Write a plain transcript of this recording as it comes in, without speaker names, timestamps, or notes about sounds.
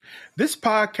This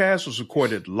podcast was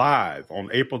recorded live on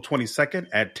April 22nd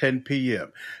at 10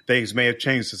 p.m. Things may have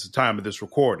changed since the time of this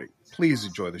recording. Please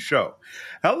enjoy the show.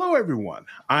 Hello, everyone.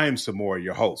 I am Samora,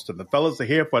 your host, and the fellas are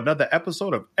here for another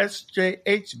episode of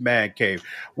SJH Man Cave.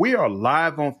 We are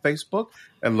live on Facebook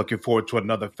and looking forward to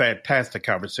another fantastic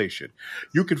conversation.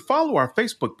 You can follow our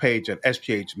Facebook page at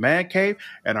SJH Man Cave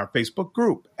and our Facebook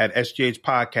group at SJH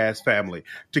Podcast Family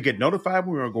to get notified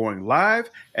when we are going live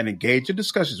and engage in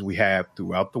discussions we have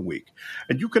throughout the week.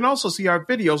 And you can also see our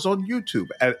videos on YouTube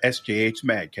at SJH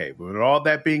Man Cave. With all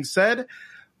that being said,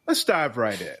 let's dive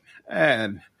right in.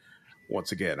 And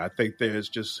once again, I think there's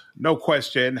just no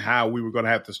question how we were going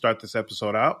to have to start this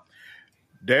episode out.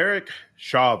 Derek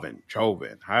Chauvin,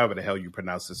 however the hell you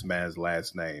pronounce this man's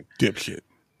last name. Dipshit.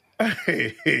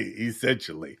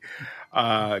 Essentially.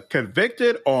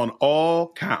 Convicted on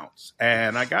all counts.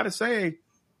 And I got to say,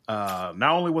 not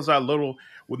only was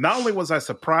I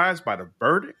surprised by the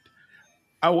verdict,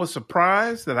 I was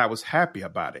surprised that I was happy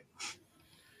about it.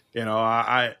 You know,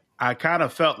 I kind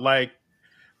of felt like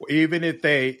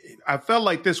I felt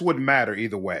like this wouldn't matter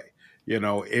either way. You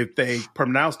know, if they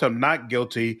pronounced him not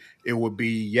guilty, it would be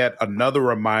yet another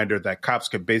reminder that cops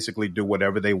can basically do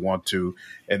whatever they want to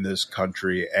in this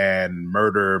country and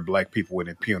murder black people with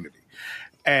impunity.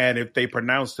 And if they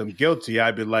pronounced him guilty,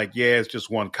 I'd be like, yeah, it's just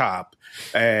one cop.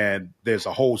 And there's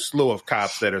a whole slew of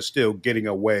cops that are still getting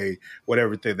away with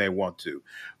everything they want to.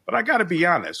 But I got to be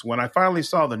honest, when I finally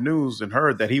saw the news and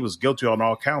heard that he was guilty on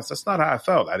all counts, that's not how I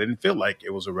felt. I didn't feel like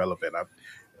it was irrelevant.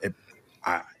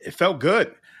 It felt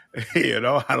good. You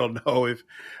know, I don't know if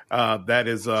that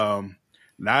is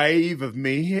naive of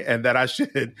me and that I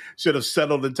should have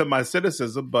settled into my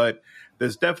cynicism, but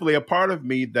there's definitely a part of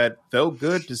me that felt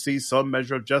good to see some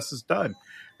measure of justice done.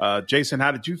 Jason,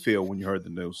 how did you feel when you heard the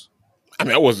news? I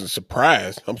mean, I wasn't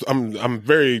surprised. I'm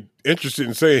very interested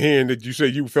in hearing that you say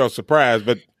you felt surprised,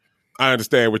 but I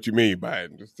understand what you mean by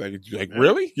it. It's like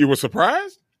really? You were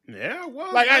surprised? Yeah,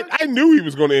 well, like I knew he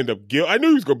was going to end up guilty. I knew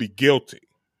he was going to be guilty.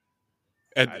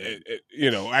 I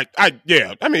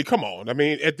mean, come on. I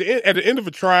mean, at the end of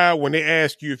a trial, when they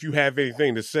ask you if you have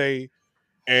anything to say,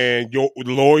 and your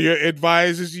lawyer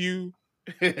advises you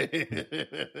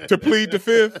to plead the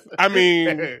fifth, I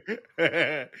mean,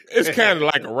 it's kind of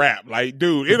like a rap. Like,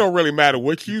 dude, it don't really matter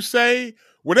what you say.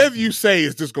 Whatever you say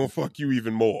is just gonna fuck you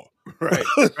even more.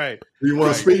 Right. You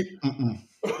want to speak?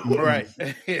 Right.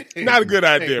 Not a good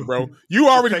idea, bro. You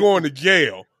already going to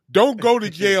jail. Don't go to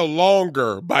jail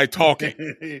longer by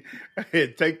talking.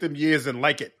 Take them years and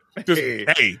like it. Just,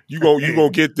 hey, you gonna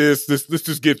get this. Let's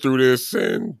just get through this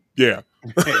and yeah.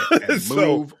 And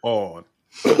move on.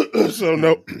 So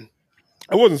no,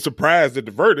 I wasn't surprised at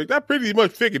the verdict. I pretty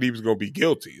much figured he was gonna be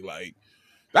guilty. Like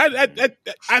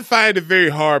I find it very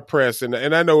hard pressed, and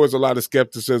I know there's a lot of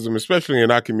skepticism, especially in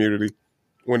our community,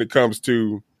 when it comes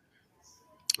to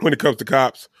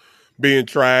cops being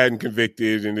tried and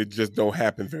convicted, and it just don't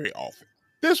happen very often.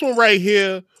 This one right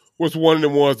here was one of the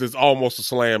ones that's almost a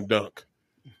slam dunk.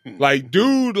 Like,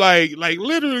 dude, like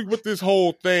literally with this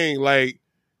whole thing, like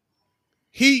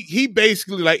he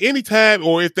basically, like, anytime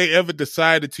or if they ever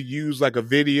decided to use like a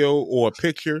video or a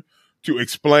picture to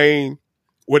explain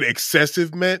what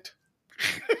excessive meant,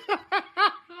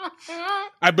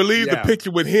 I believe the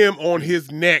picture with him on his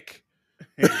neck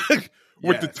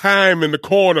with the time in the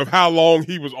corner of how long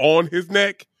he was on his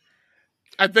neck.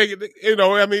 I think,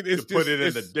 I mean, it's to put it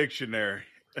in the dictionary.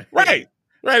 Right.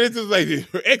 It's just like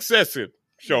excessive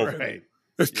Chauvin. Right.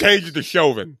 Let's change it to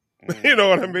Chauvin. Mm-hmm. You know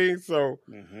what I mean? So,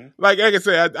 like I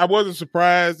said, I wasn't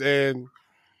surprised. And,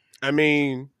 I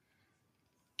mean,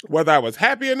 whether I was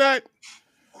happy or not,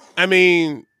 I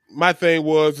mean, my thing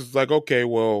it's like, okay,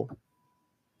 well,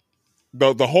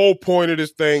 the whole point of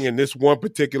this thing in this one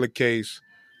particular case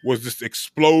was this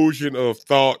explosion of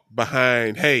thought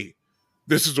behind, hey,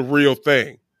 this is a real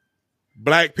thing.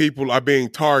 Black people are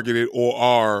being targeted or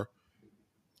are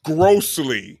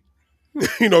grossly,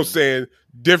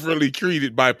 differently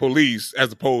treated by police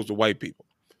as opposed to white people.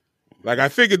 Like, I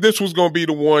figured this was going to be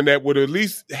the one that would at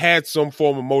least had some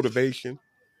form of motivation,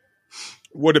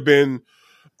 would have been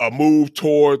a move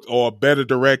towards or a better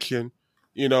direction.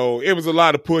 You know, it was a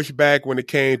lot of pushback when it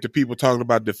came to people talking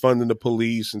about defunding the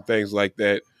police and things like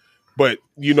that. But,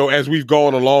 as we've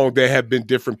gone along, there have been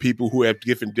different people who have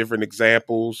given different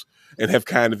examples and have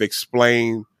kind of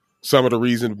explained some of the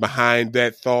reasons behind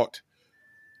that thought.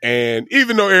 And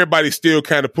even though everybody's still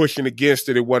kind of pushing against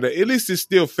it and whatnot, at least it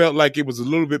still felt like it was a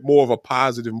little bit more of a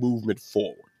positive movement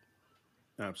forward.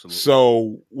 Absolutely.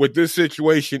 So with this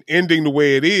situation ending the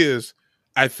way it is,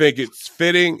 I think it's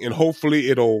fitting, and hopefully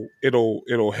it'll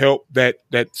help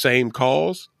that same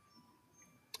cause.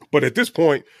 But at this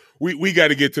point, we got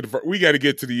to get to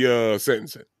the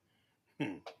sentencing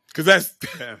because that's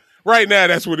Yeah. right now.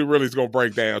 That's what it really is going to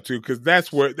break down to because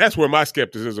that's where my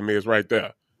skepticism is right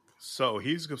there. So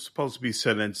he's supposed to be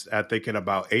sentenced, I think, in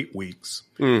about 8 weeks.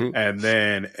 Mm-hmm. And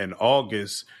then in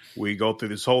August, we go through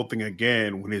this whole thing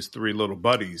again with his 3 little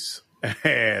buddies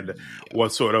and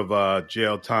what sort of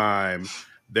jail time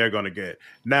they're going to get.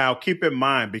 Now, keep in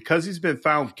mind, because he's been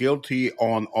found guilty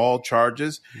on all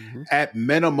charges, at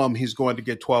minimum, he's going to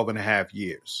get 12 and a half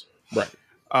years. Right.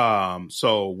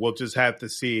 So we'll just have to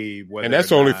see whether. And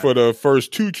that's only for the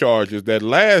first 2 charges. That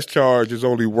last charge is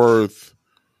only worth,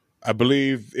 I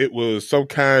believe it was some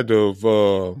kind of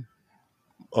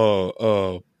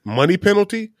money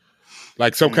penalty,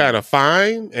 like some kind of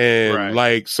fine and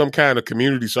like some kind of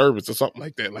community service or something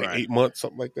like that, like 8 months,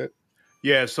 something like that.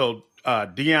 Yeah, so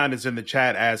Dion is in the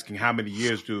chat asking how many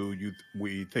years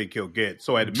we think he'll get.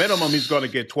 So at minimum, he's going to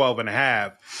get 12 and a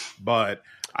half, but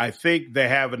I think they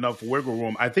have enough wiggle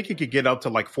room. I think he could get up to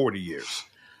like 40 years.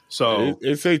 So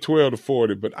it say 12 to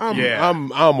 40, but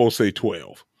I'm almost say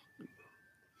 12.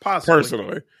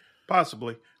 Possibly.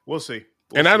 We'll see.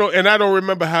 I don't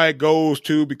remember how it goes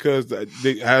too because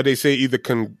how they say either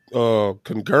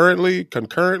concurrently,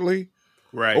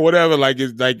 right, or whatever. Like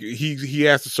it's like he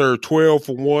has to serve 12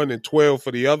 for one and 12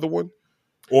 for the other one,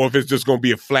 or if it's just going to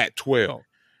be a flat 12.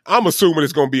 I'm assuming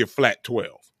it's going to be a flat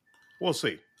 12. We'll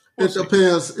see. It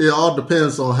depends. It all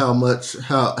depends on how much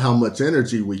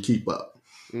energy we keep up.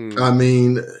 I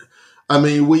mean,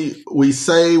 we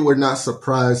say we're not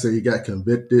surprised that he got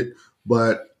convicted,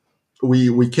 but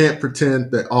we can't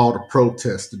pretend that all the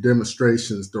protests, the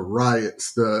demonstrations, the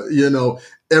riots,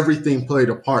 everything played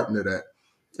a part in that.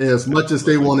 And as much as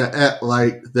they want to act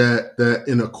like that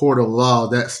in a court of law,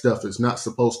 that stuff is not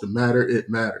supposed to matter, it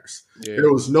matters. Yeah.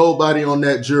 There was nobody on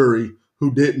that jury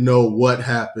who didn't know what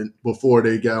happened before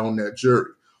they got on that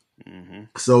jury. Mm-hmm.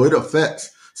 So it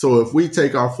affects. So if we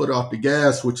take our foot off the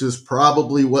gas, which is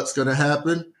probably what's going to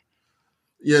happen,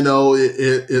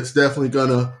 it's definitely going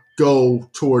to go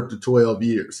toward the 12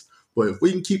 years. But if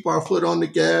we can keep our foot on the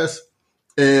gas,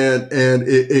 and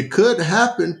it could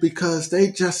happen because they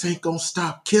just ain't going to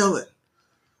stop killing.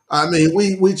 I mean,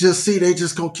 we just see they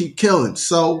just going to keep killing.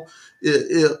 So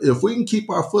if we can keep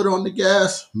our foot on the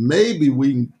gas, maybe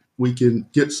we can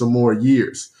get some more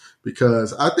years.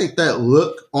 Because I think that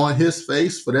look on his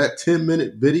face for that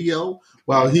 10-minute video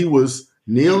while he was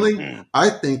kneeling, I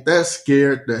think that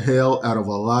scared the hell out of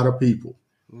a lot of people.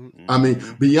 I mean,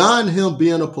 beyond him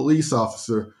being a police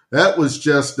officer, that was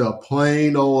just a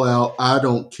plain old out, I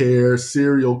don't care,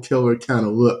 serial killer kind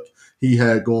of look he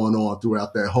had going on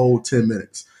throughout that whole 10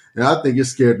 minutes. And I think it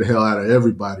scared the hell out of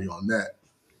everybody on that.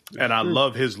 And I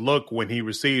love his look when he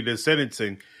received his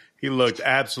sentencing. He looked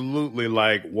absolutely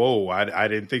like, whoa, I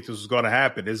didn't think this was going to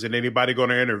happen. Isn't anybody going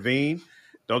to intervene?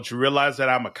 Don't you realize that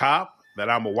I'm a cop, that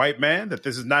I'm a white man, that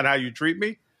this is not how you treat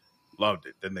me? Loved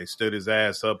it. Then they stood his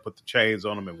ass up, put the chains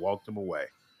on him, and walked him away.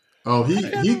 Oh,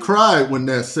 he cried when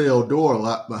that cell door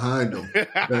locked behind him.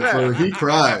 He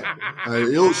cried.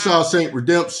 It was Shawshank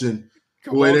Redemption,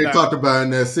 the way they talked about in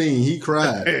that scene. He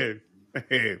cried.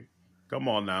 Hey, come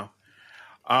on now.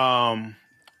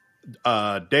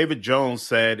 David Jones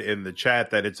said in the chat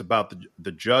that it's about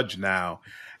the judge now.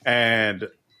 And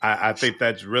I think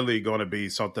that's really going to be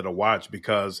something to watch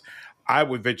because I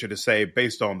would venture to say,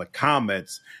 based on the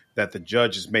comments that the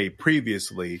judge has made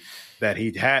previously, that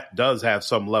he does have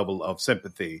some level of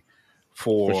sympathy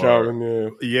for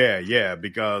Chauvin, yeah,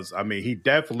 because I mean, he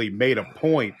definitely made a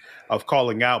point of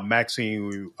calling out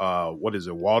Maxine,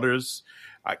 Waters.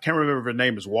 I can't remember if her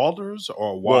name is Walters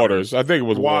or Waters. I think it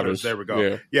was Waters. There we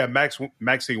go. Yeah,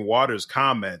 Maxine Waters'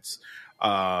 comments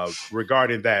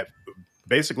regarding that,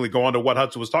 basically going to what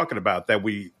Hudson was talking about, that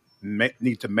we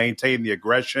need to maintain the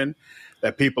aggression,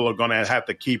 that people are going to have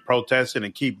to keep protesting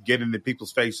and keep getting in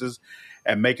people's faces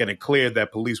and making it clear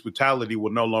that police brutality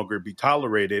will no longer be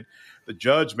tolerated. The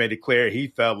judge made it clear he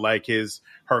felt like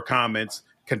her comments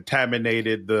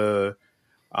contaminated the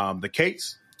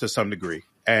case to some degree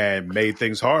and made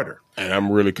things harder. And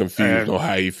I'm really confused on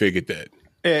how he figured that.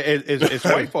 It's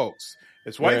white folks.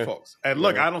 It's white folks. And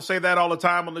look, I don't say that all the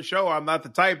time on the show. I'm not the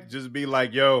type to just be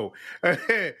like, yo,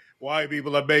 white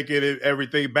people are making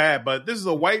everything bad. But this is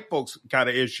a white folks kind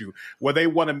of issue where they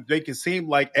want to make it seem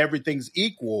like everything's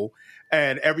equal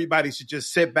and everybody should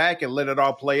just sit back and let it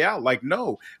all play out. Like,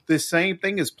 no, the same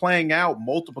thing is playing out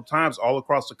multiple times all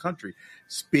across the country.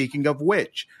 Speaking of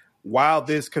which, while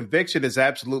this conviction is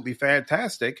absolutely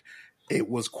fantastic, it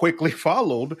was quickly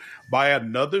followed by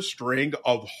another string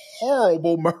of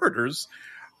horrible murders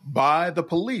by the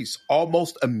police,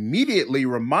 almost immediately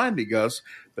reminding us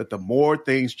that the more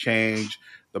things change,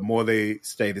 the more they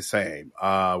stay the same.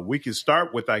 We can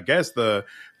start with, I guess, the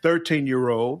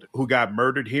 13-year-old who got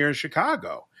murdered here in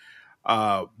Chicago.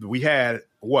 We had,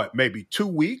 maybe 2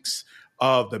 weeks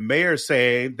of the mayor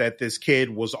saying that this kid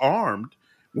was armed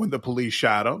when the police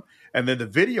shot him. And then the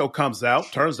video comes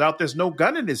out. Turns out there's no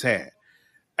gun in his hand.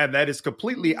 And that is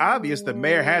completely obvious. The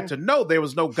mayor had to know there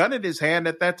was no gun in his hand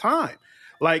at that time.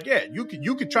 Like, yeah, you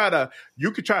could try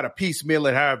to piecemeal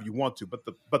it however you want to, but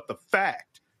the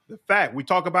fact, we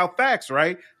talk about facts,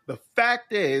 right? The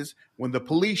fact is, when the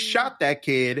police shot that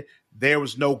kid, there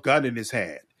was no gun in his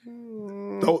hand.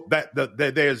 Though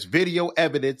there's video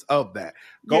evidence of that.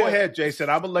 Go ahead, Jason.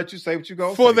 I'm gonna let you say what you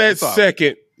go for that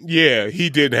second. Yeah, he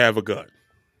didn't have a gun.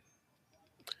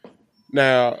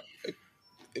 Now,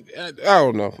 I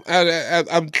don't know.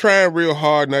 I'm trying real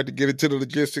hard not to get into the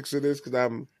logistics of this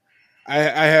because I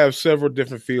have several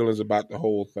different feelings about the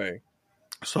whole thing.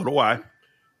 So do I.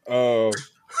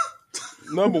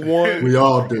 Number one, we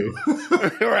all do.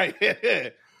 Right.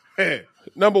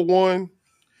 Number one,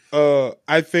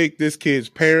 I think this kid's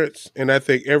parents and I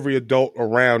think every adult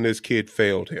around this kid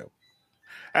failed him.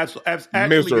 Actually,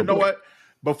 you know what?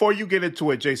 Before you get into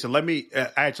it, Jason, let me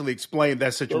actually explain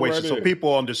that situation so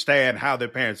people understand how their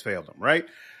parents failed them, right?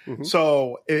 Mm-hmm.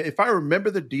 So if I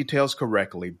remember the details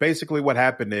correctly, basically what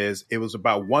happened is it was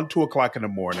about 2 o'clock in the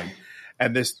morning,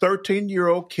 and this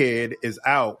 13-year-old kid is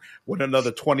out with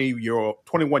another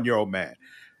 21-year-old man.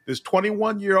 This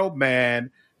 21-year-old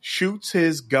man shoots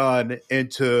his gun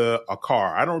into a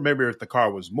car. I don't remember if the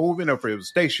car was moving or if it was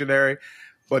stationary,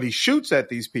 but he shoots at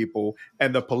these people,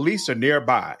 and the police are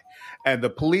nearby. And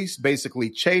the police basically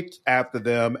chase after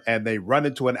them, and they run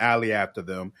into an alley after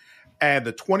them. And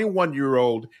the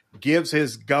 21-year-old gives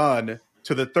his gun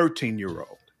to the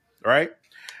 13-year-old, right?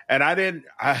 And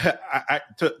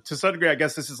to some degree, I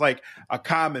guess this is like a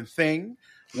common thing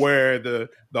where the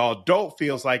adult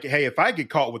feels like, hey, if I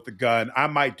get caught with the gun, I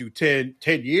might do 10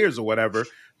 years or whatever.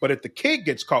 But if the kid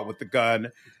gets caught with the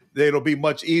gun, it'll be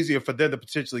much easier for them to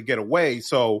potentially get away.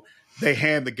 So they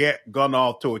hand the gun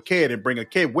off to a kid and bring a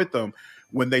kid with them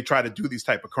when they try to do these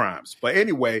type of crimes. But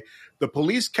anyway, the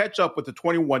police catch up with the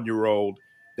 21-year-old.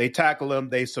 They tackle him.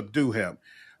 They subdue him.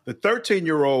 The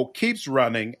 13-year-old keeps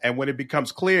running, and when it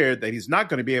becomes clear that he's not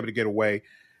going to be able to get away,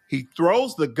 he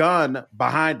throws the gun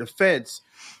behind the fence,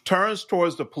 turns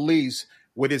towards the police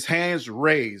with his hands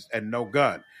raised and no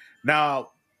gun.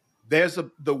 Now, there's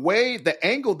the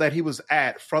angle that he was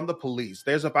at from the police,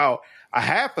 there's about a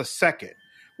half a second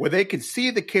where they can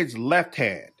see the kid's left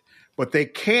hand, but they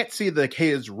can't see the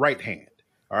kid's right hand.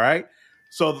 All right.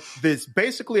 So there's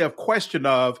basically a question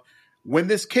of when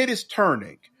this kid is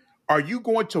turning, are you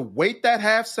going to wait that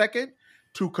half second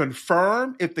to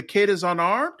confirm if the kid is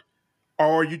unarmed,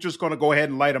 or are you just going to go ahead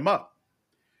and light him up?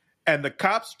 And the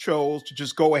cops chose to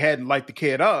just go ahead and light the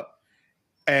kid up.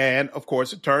 And of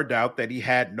course, it turned out that he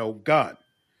had no gun.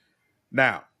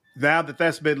 Now that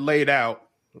that's been laid out,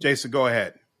 Jason, go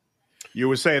ahead. You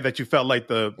were saying that you felt like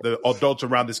the adults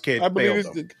around this kid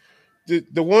failed him.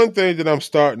 The one thing that I'm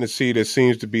starting to see that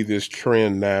seems to be this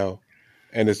trend now,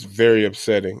 and it's very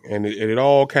upsetting, and it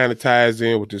all kind of ties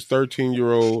in with this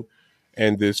 13-year-old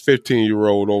and this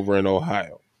 15-year-old over in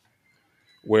Ohio,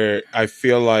 where I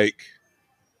feel like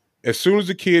as soon as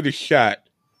the kid is shot,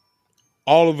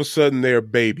 all of a sudden they're a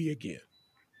baby again.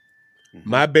 Mm-hmm.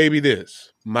 My baby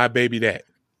this, my baby that.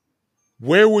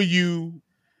 Where were you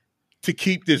to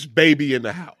keep this baby in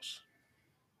the house?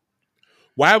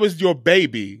 Why was your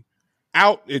baby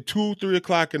out at 2, 3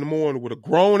 o'clock in the morning with a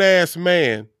grown-ass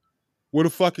man with a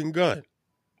fucking gun?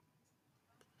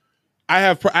 I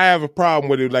have a problem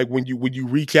with it, like when you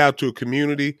reach out to a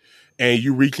community and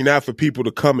you reaching out for people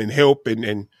to come and help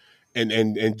and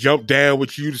jump down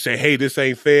with you to say, hey, this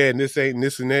ain't fair and this ain't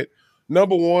this and that.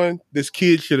 Number one, this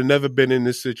kid should have never been in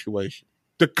this situation.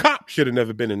 The cop should have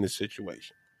never been in this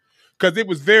situation because it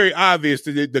was very obvious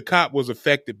that the cop was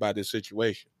affected by this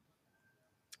situation.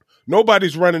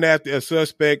 Nobody's running after a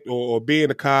suspect or being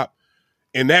a cop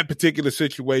in that particular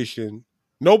situation.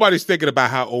 Nobody's thinking about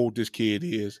how old this kid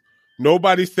is.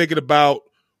 Nobody's thinking about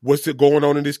what's going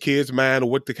on in this kid's mind or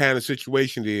what the kind of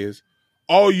situation is.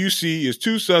 All you see is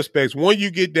two suspects, one you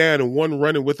get down and one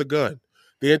running with a gun.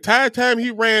 The entire time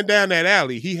he ran down that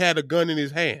alley, he had a gun in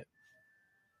his hand.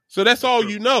 So that's all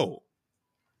you know.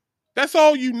 That's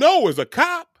all you know as a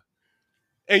cop.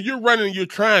 And you're running and you're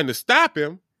trying to stop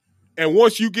him. And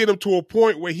once you get him to a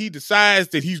point where he decides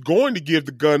that he's going to give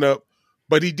the gun up,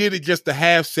 but he did it just a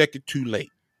half second too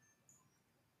late.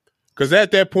 Because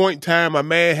at that point in time, my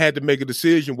man had to make a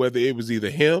decision whether it was either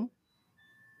him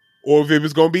or if it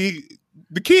was going to be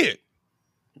the kid.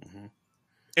 Mm-hmm.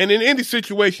 And in any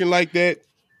situation like that,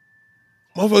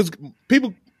 motherfuckers,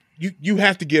 people, you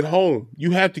have to get home.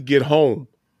 You have to get home.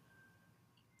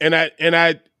 And I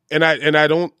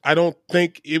don't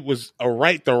think it was the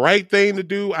right thing to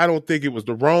do. I don't think it was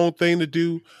the wrong thing to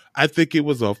do. I think it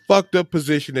was a fucked up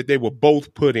position that they were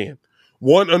both put in.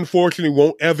 One, unfortunately,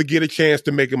 won't ever get a chance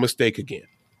to make a mistake again.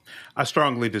 I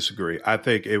strongly disagree. I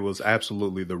think it was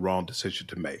absolutely the wrong decision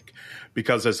to make,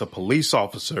 because as a police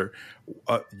officer,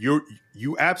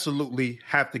 you absolutely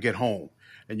have to get home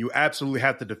and you absolutely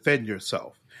have to defend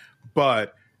yourself.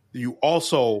 But you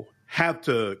also have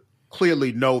to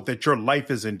clearly know that your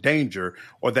life is in danger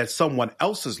or that someone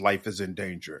else's life is in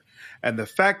danger. And the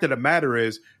fact of the matter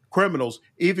is, criminals,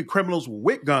 even criminals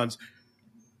with guns,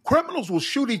 criminals will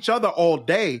shoot each other all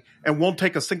day and won't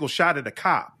take a single shot at a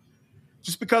cop.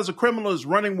 Just because a criminal is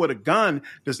running with a gun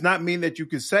does not mean that you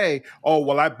can say, oh,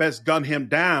 well, I best gun him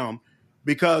down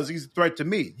because he's a threat to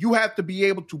me. You have to be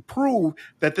able to prove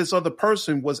that this other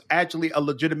person was actually a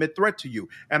legitimate threat to you.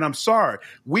 And I'm sorry,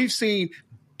 we've seen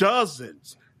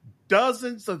dozens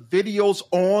of videos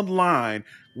online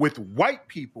with white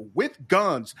people with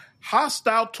guns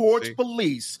hostile towards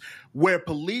police, where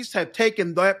police have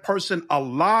taken that person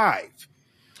alive.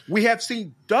 We have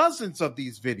seen dozens of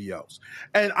these videos.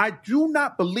 And I do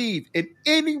not believe in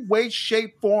any way,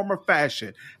 shape, form, or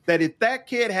fashion that if that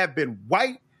kid had been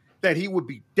white, that he would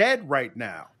be dead right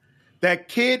now. That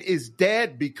kid is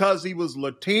dead because he was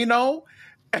Latino,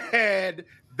 and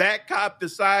that cop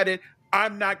decided,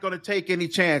 I'm not going to take any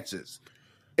chances.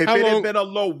 If it had been a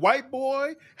little white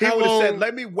boy, he would have said,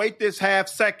 let me wait this half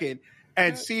second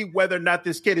and see whether or not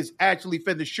this kid is actually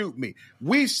finna shoot me.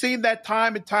 We've seen that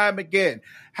time and time again.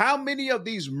 How many of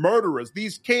these murderers,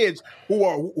 these kids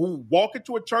who walk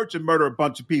into a church and murder a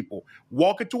bunch of people,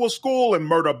 walk into a school and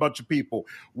murder a bunch of people,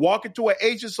 walk into an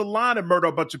Asian salon and murder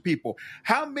a bunch of people,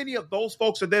 how many of those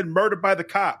folks are then murdered by the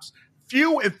cops?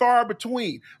 Few and far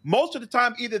between. Most of the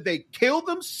time, either they kill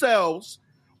themselves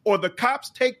or the cops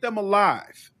take them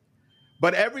alive.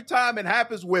 But every time it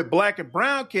happens with black and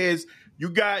brown kids, you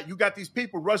got these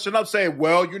people rushing up saying,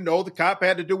 well, the cop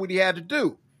had to do what he had to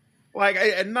do. Like,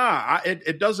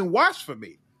 it doesn't wash for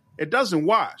me. It doesn't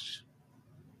wash.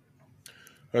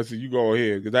 I said, you go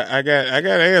ahead, because I got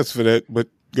an answer for that, but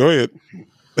go ahead.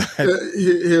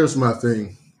 Here's my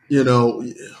thing.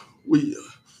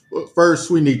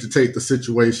 First we need to take the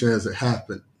situation as it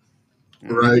happened,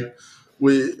 right?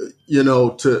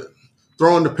 To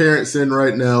throwing the parents in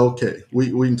right now, okay, we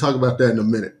can talk about that in a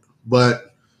minute, but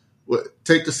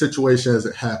take the situation as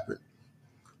it happened.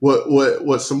 What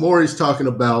Samori's talking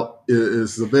about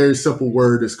is a very simple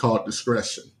word. It's called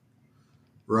discretion,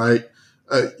 right?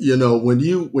 When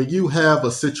you have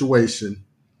a situation,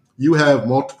 you have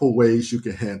multiple ways you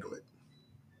can handle it,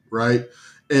 right?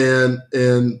 And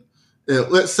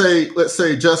let's say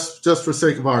just for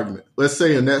sake of argument, let's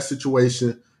say in that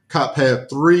situation, cop had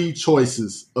three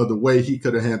choices of the way he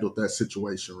could have handled that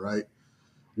situation, right?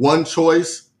 One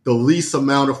choice, the least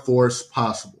amount of force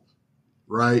possible,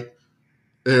 right?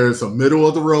 There's a middle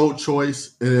of the road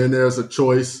choice, and then there's a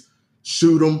choice,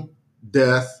 shoot him,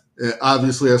 death. And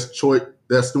obviously that's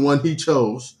the one he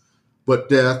chose, but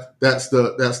death, that's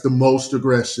the most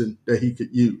aggression that he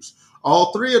could use.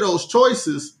 All three of those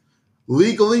choices,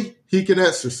 legally, he can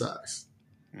exercise.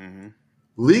 Mm-hmm.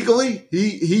 Legally,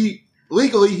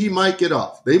 he might get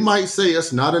off. They might say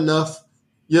it's not enough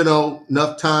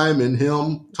time in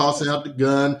him tossing out the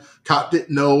gun. Cop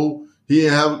didn't know, he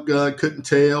didn't have a gun, couldn't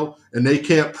tell, and they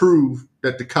can't prove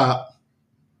that the cop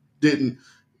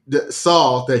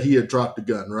saw that he had dropped the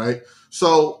gun, right?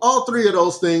 So all three of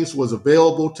those things was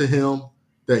available to him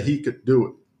that he could do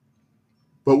it.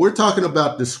 But we're talking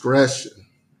about discretion,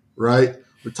 right?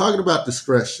 We're talking about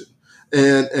discretion.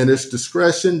 And it's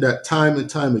discretion that time and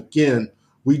time again,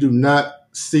 we do not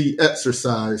see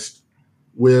exercised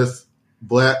with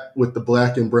the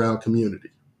black and brown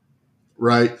community,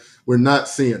 right? We're not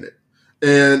seeing it.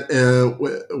 And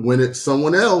when it's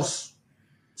someone else,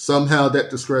 somehow that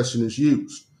discretion is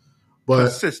used. But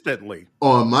consistently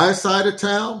on my side of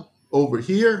town over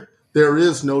here, there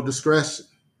is no discretion.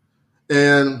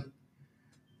 And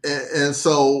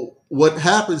so what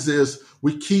happens is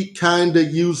we keep kind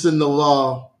of using the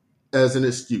law as an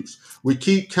excuse. We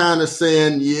keep kind of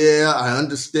saying, yeah, I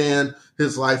understand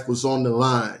his life was on the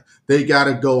line. They got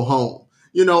to go home.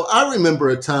 I remember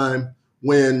a time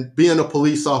when being a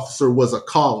police officer was a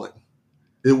calling.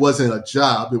 It wasn't a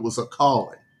job. It was a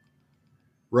calling,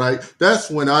 right?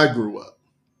 That's when I grew up,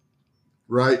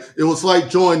 right? It was like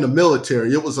joining the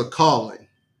military. It was a calling,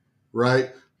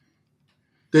 right?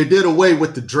 They did away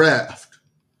with the draft.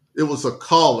 It was a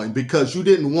calling because you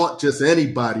didn't want just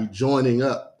anybody joining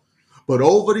up. But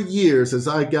over the years, as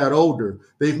I got older,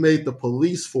 they've made the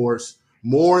police force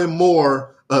more and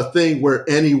more a thing where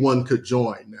anyone could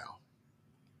join now.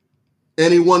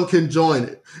 Anyone can join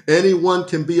it. Anyone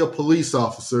can be a police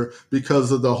officer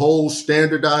because of the whole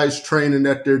standardized training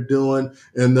that they're doing,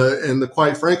 and the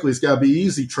quite frankly, it's got to be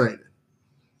easy training.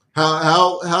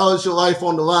 How is your life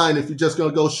on the line if you're just going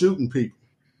to go shooting people?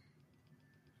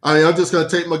 I mean, I'm just going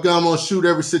to take my gun and shoot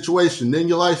every situation. Then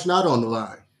your life's not on the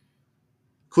line.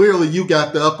 Clearly, you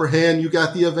got the upper hand. You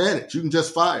got the advantage. You can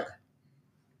just fire.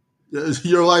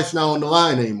 Your life's not on the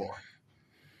line anymore,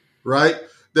 right?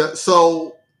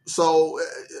 So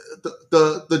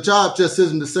the job just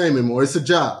isn't the same anymore. It's a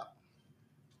job.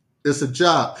 It's a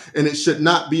job, and it should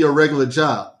not be a regular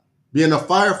job. Being a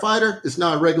firefighter is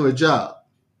not a regular job.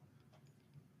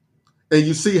 And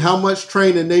you see how much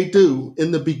training they do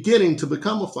in the beginning to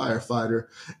become a firefighter,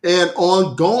 and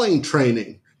ongoing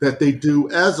training that they do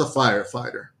as a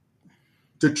firefighter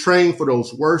to train for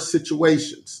those worst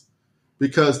situations,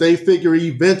 because they figure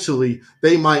eventually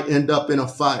they might end up in a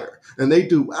fire. And they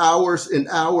do hours and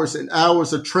hours and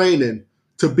hours of training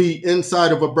to be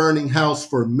inside of a burning house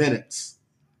for minutes.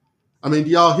 I mean, do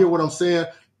y'all hear what I'm saying?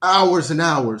 Hours and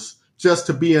hours just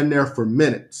to be in there for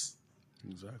minutes.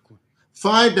 Exactly.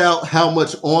 Find out how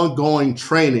much ongoing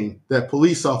training that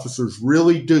police officers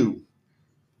really do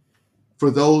for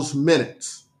those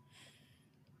minutes.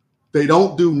 They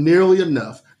don't do nearly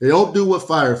enough. They don't do what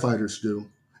firefighters do,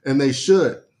 and they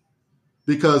should,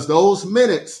 because those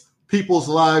minutes, people's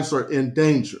lives are in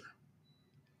danger.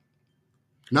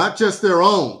 Not just their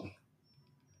own,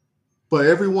 but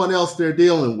everyone else they're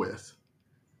dealing with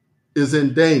is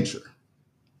in danger.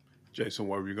 Jason,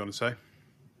 what were you going to say?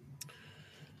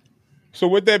 So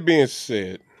with that being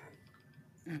said,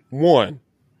 one,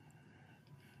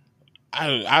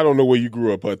 I don't know where you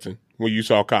grew up, Hudson, when you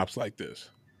saw cops like this.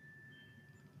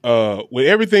 With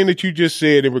everything that you just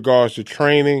said in regards to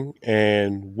training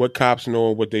and what cops know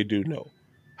and what they do know,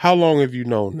 how long have you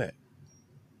known that?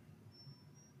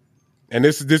 And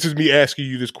this is me asking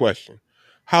you this question.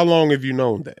 How long have you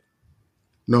known that?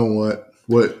 Know what?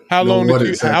 What? How long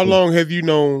exactly? How long have you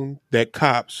known that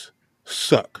cops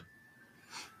suck?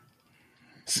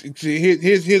 See,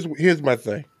 here's my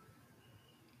thing.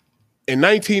 In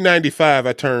 1995,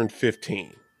 I turned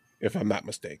 15, if I'm not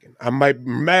mistaken.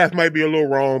 Math might be a little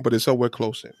wrong, but it's somewhere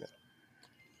close in there.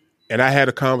 And I had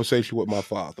a conversation with my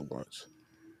father once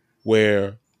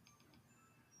where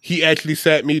he actually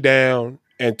sat me down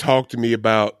and talked to me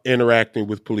about interacting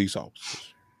with police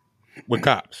officers, with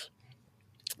cops.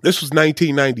 This was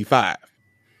 1995.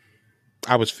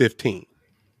 I was 15.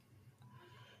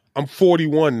 I'm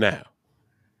 41 now.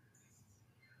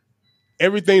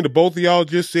 Everything the both of y'all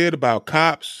just said about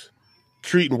cops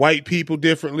treating white people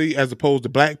differently as opposed to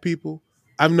black people,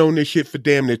 I've known this shit for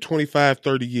damn near 25,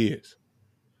 30 years.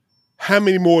 How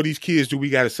many more of these kids do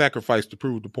we got to sacrifice to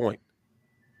prove the point?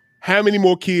 How many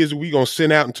more kids are we going to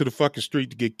send out into the fucking street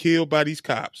to get killed by these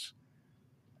cops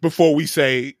before we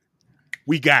say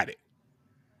we got it?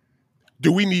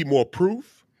 Do we need more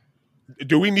proof?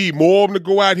 Do we need more of them to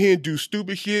go out here and do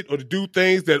stupid shit or to do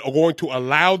things that are going to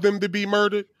allow them to be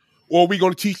murdered? Or are we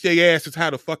going to teach their asses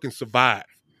how to fucking survive?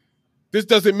 This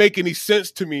doesn't make any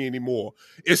sense to me anymore.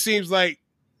 It seems like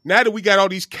now that we got all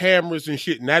these cameras and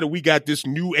shit, now that we got this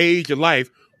new age of life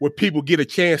where people get a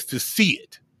chance to see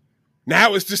it,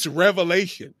 now it's just a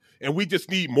revelation, and we just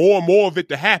need more and more of it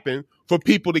to happen for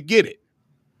people to get it.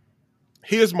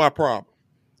 Here's my problem.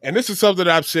 And this is something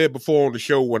that I've said before on the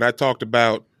show when I talked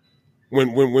about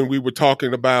when we were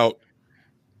talking about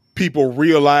people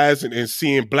realizing and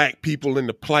seeing black people in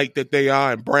the plight that they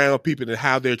are and brown people and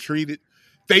how they're treated.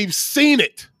 They've seen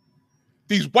it.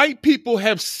 These white people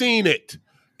have seen it,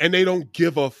 and they don't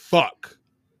give a fuck.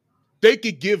 They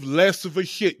could give less of a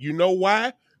shit. You know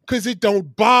why? Because it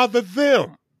don't bother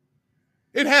them.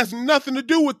 It has nothing to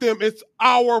do with them. It's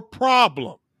our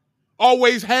problem.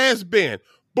 Always has been.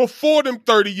 Before them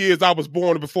 30 years I was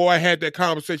born, and before I had that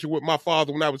conversation with my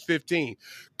father when I was 15,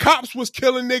 cops was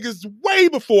killing niggas way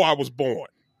before I was born.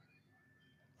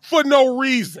 For no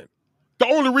reason. The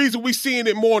only reason we seeing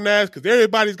it more now is because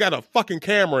everybody's got a fucking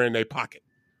camera in their pocket.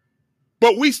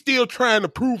 But we still trying to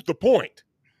prove the point.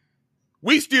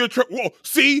 We still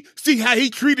see how he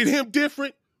treated him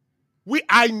different?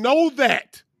 I know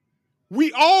that.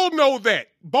 We all know that.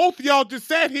 Both of y'all just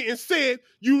sat here and said,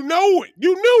 you know it.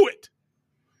 You knew it.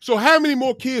 So how many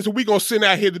more kids are we going to send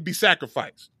out here to be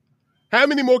sacrificed? How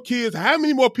many more kids, how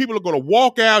many more people are going to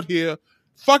walk out here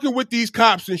fucking with these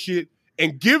cops and shit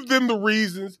and give them the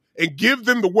reasons and give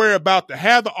them the whereabout to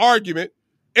have the argument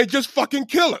and just fucking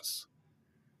kill us?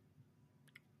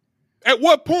 At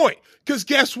what point? Because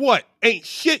guess what? ain't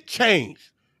shit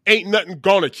changed. Ain't nothing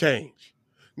gonna change.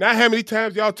 Now, how many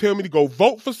times y'all tell me to go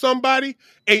vote for somebody?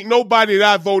 Ain't nobody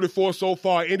that I voted for so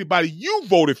far, anybody you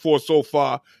voted for so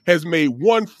far, has made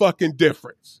one fucking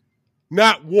difference.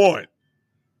 Not one.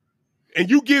 And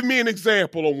you give me an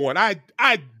example of one. I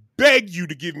beg you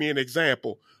to give me an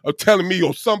example of telling me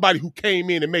of somebody who came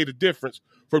in and made a difference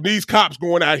from these cops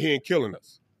going out here and killing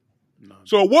us. No.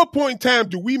 So at what point in time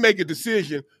do we make a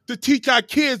decision to teach our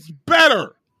kids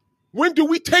better? When do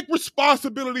we take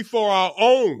responsibility for our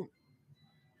own?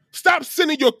 Stop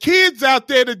sending your kids out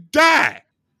there to die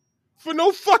for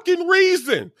no fucking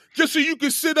reason, just so you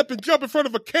can sit up and jump in front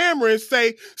of a camera and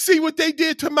say, see what they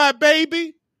did to my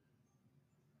baby?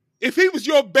 If he was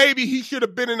your baby, he should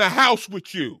have been in the house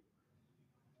with you.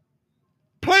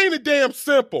 Plain and damn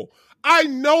simple. I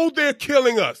know they're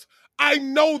killing us. I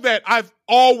know that. I've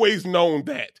always known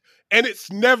that. And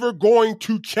it's never going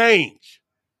to change.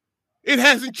 It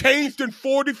hasn't changed in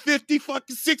 40, 50,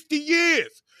 fucking 60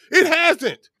 years. It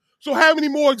hasn't. So how many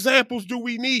more examples do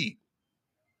we need?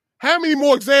 How many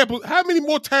more examples? How many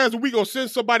more times are we going to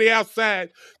send somebody outside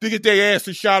to get their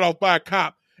asses shot off by a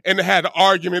cop and they had an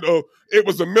argument of it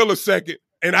was a millisecond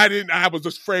and I was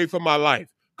afraid for my life?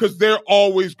 Because they're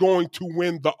always going to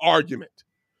win the argument.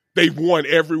 They've won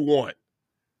every one.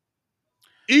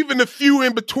 Even the few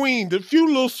in between, the few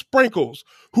little sprinkles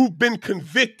who've been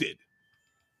convicted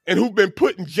and who've been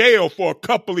put in jail for a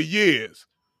couple of years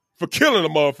for killing a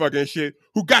motherfucker and shit,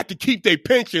 who got to keep their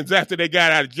pensions after they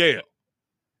got out of jail.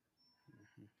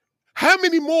 How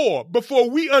many more before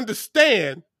we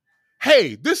understand,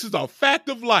 hey, this is a fact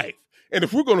of life. And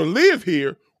if we're going to live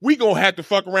here, we're going to have to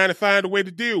fuck around and find a way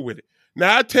to deal with it.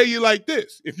 Now, I tell you like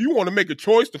this. If you want to make a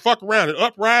choice to fuck around and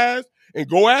uprise and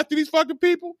go after these fucking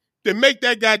people, then make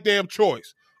that goddamn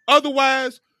choice.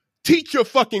 Otherwise, teach your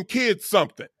fucking kids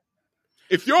something.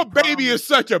 If your baby is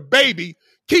such a baby,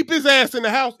 keep his ass in the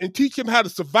house and teach him how to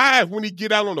survive when he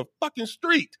get out on the fucking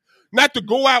street. Not to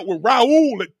go out with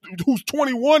Raul, who's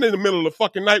 21 in the middle of the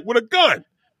fucking night with a gun.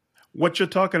 What you're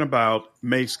talking about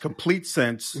makes complete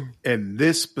sense in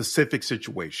this specific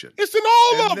situation. It's in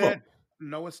all of them.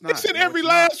 No, it's not. It's in every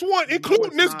last one,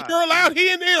 including this girl out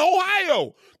here in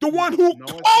Ohio. The one who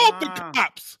called the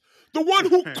cops. The one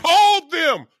who called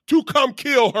them to come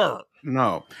kill her.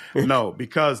 No,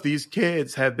 because these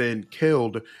kids have been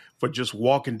killed for just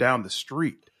walking down the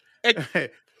street. At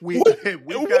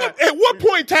what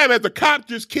point in time has the cop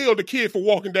just killed a kid for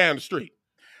walking down the street?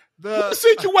 What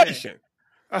situation?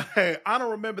 I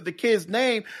don't remember the kid's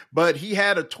name, but he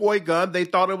had a toy gun. They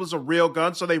thought it was a real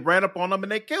gun, so they ran up on him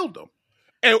and they killed him.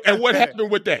 And what happened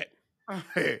with that?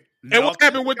 And what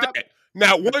happened with that?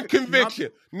 Not one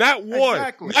conviction. Not one.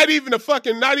 Exactly.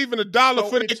 Not even a dollar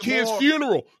for the kid's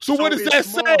funeral. So what does that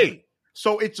say?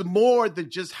 So it's more than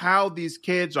just how these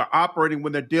kids are operating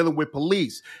when they're dealing with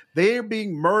police. They're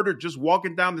being murdered just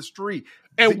walking down the street.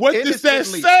 And what does that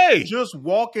say? Just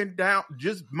walking down,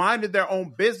 just minding their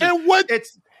own business. And what?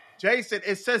 Jason,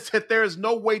 it says that there is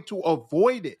no way to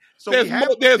avoid it. So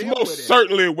there's most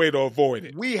certainly a way to avoid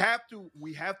it. We have to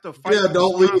fight. Yeah,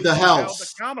 don't leave the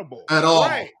house accountable at all.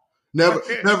 Right.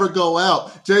 Never go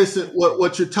out. Jason,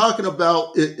 what you're talking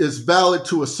about is valid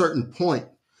to a certain point.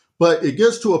 But it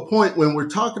gets to a point when we're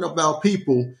talking about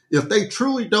people, if they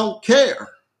truly don't care,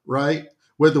 right,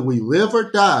 whether we live or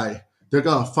die, they're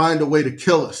going to find a way to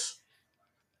kill us.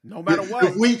 No matter what.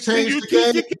 If we change the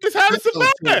game, it's how to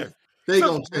survive. They're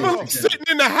going to change the game. Sitting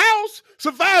in the house,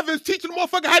 survivors teaching the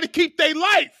motherfucker how to keep their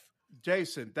life.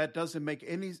 Jason, that doesn't make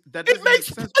any. It makes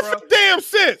sense, damn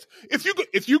sense.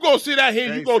 If you gonna sit out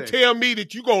here and you gonna tell me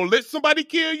that you gonna let somebody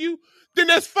kill you, then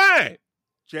that's fine.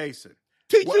 Jason,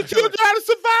 teach your children how to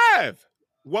survive.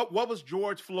 What was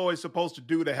George Floyd supposed to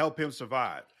do to help him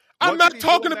survive? I'm not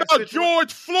talking about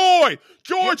George Floyd.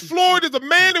 George Floyd is a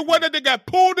man that got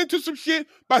pulled into some shit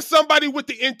by somebody with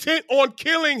the intent on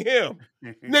killing him.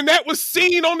 And then that was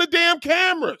seen on the damn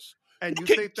cameras. And you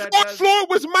think that George Floyd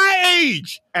was my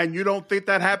age. And you don't think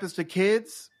that happens to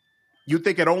kids? You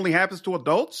think it only happens to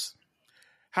adults?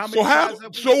 So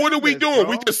what are we doing?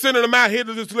 We just sending them out here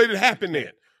to just let it happen then.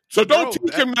 So don't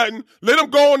teach them nothing. Let them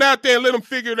go on out there and let them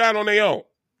figure it out on their own.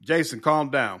 Jason,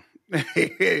 calm down.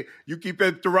 You keep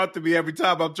interrupting me every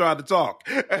time I'm trying to talk.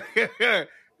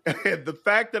 The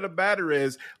fact of the matter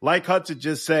is, like Hudson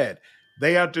just said,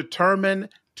 they are determined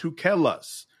to kill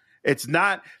us. It's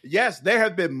not, yes, there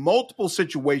have been multiple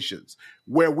situations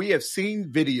where we have seen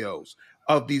videos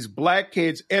of these black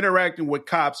kids interacting with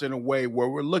cops in a way where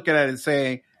we're looking at it and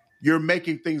saying, you're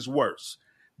making things worse.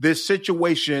 This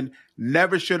situation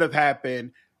never should have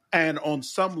happened. And on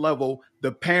some level,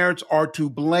 the parents are to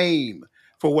blame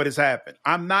for what has happened.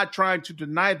 I'm not trying to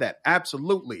deny that.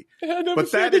 Absolutely.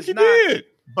 But that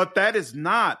is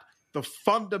not the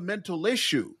fundamental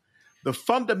issue. The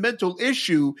fundamental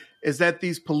issue is that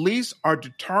these police are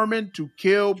determined to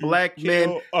kill black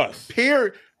men.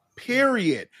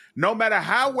 Period. No matter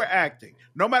how we're acting,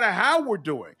 no matter how we're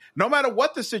doing, no matter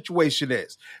what the situation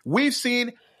is. We've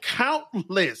seen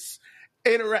countless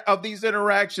of these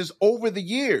interactions over the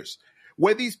years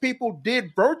where these people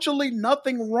did virtually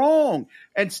nothing wrong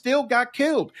and still got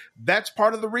killed. That's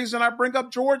part of the reason I bring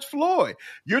up George Floyd.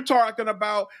 You're talking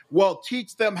about, well,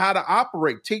 teach them how to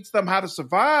operate, teach them how to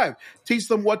survive, teach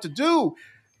them what to do.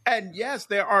 And yes,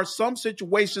 there are some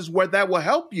situations where that will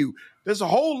help you. There's a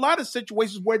whole lot of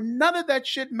situations where none of that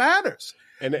shit matters.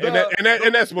 And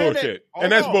that's bullshit.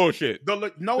 And that's bullshit.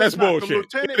 That's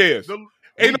bullshit. It is.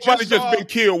 Ain't nobody just been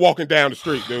killed walking down the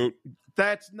street, dude.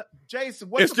 That's Jason.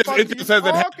 What the fuck are you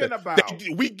talking about?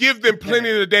 We give them plenty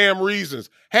of the damn reasons.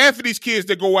 Half of these kids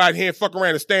that go out here and fuck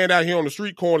around and stand out here on the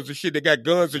street corners and shit, that got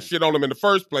guns and shit on them in the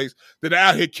first place, that are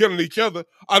out here killing each other,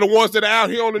 are the ones that are out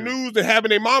here on the news and having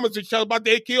their mamas and shit about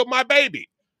they killed my baby.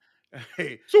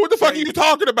 Hey, so what the fuck are you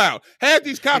talking about? Half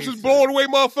these cops is blowing away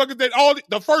motherfuckers that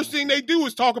the first thing they do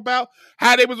is talk about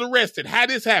how they was arrested, how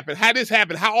this happened, how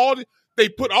they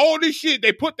put all this shit,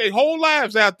 they put their whole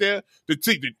lives out there to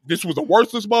see that this was the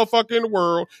worstest motherfucker in the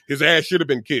world. His ass should have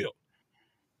been killed.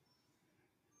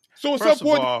 So at some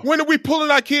point, when are we pulling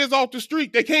our kids off the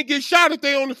street? They can't get shot if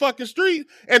they on the fucking street.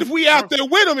 And if we out there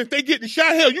with them, if they getting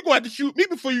shot, hell, you're going to have to shoot me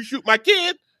before you shoot my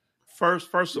kid.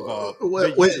 First of all,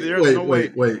 wait.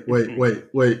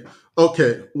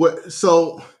 Okay,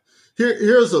 so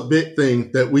here's a big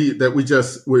thing that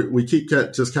we keep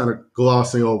just kind of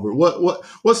glossing over.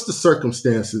 What's the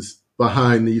circumstances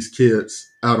behind these kids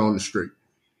out on the street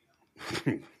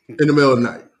in the middle of the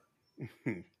night?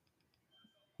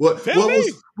 What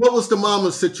was the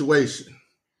mama's situation?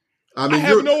 I mean,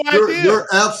 you're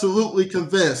absolutely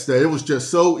convinced that it was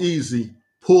just so easy.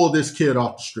 Pull this kid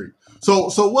off the street.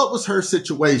 So what was her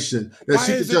situation? Why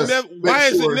is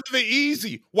it never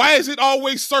easy? Why is it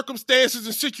always circumstances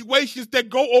and situations that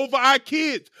go over our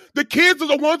kids? The kids are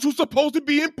the ones who are supposed to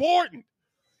be important.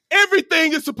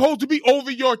 Everything is supposed to be over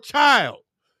your child.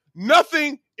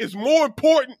 Nothing is more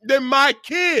important than my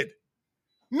kid.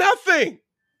 Nothing.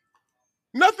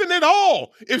 Nothing at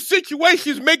all. If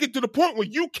situations make it to the point where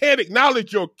you can't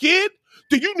acknowledge your kid,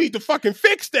 then you need to fucking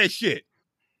fix that shit.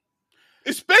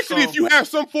 Especially if you have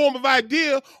some form of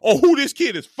idea on who this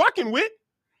kid is fucking with.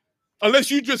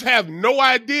 Unless you just have no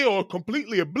idea or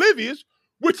completely oblivious,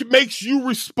 which makes you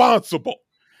responsible.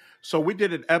 So we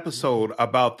did an episode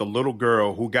about the little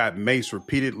girl who got mace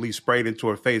repeatedly sprayed into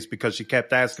her face because she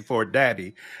kept asking for her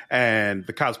daddy, and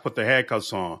the cops put their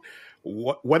handcuffs on.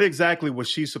 What exactly was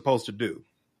she supposed to do?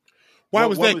 Why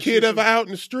was that kid ever out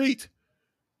in the street?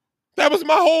 That was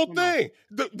my whole thing.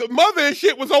 The mother and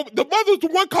shit was over. The mother was the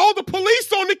one called the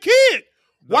police on the kid.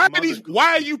 Why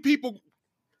are you people?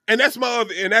 And that's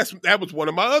that was one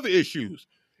of my other issues.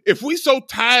 If we so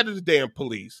tired of the damn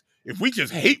police, if we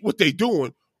just hate what they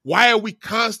doing, why are we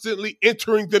constantly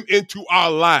entering them into our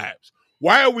lives?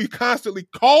 Why are we constantly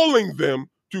calling them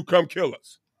to come kill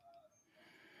us?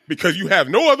 Because you have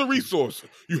no other resources.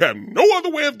 You have no other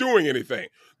way of doing anything.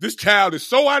 This child is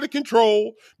so out of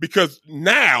control because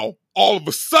now, all of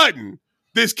a sudden,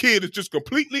 this kid is just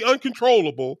completely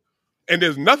uncontrollable and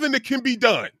there's nothing that can be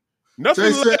done.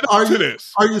 Nothing led up to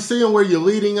this. Are you seeing where you're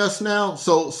leading us now?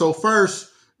 So first,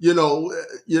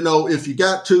 if you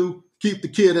got to keep the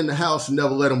kid in the house and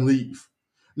never let him leave.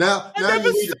 Now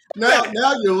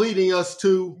you're leading us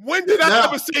to. When did I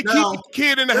ever say keep the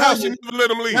kid in the house and never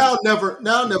let him leave?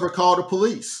 Now never call the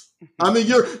police. I mean,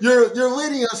 you're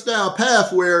leading us down a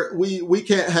path where we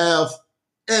can't have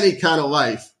any kind of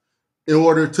life in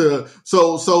order to.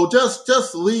 So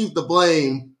just leave the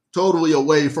blame totally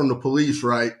away from the police,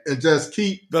 right? And just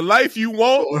keep the life you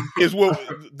want is what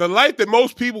the life that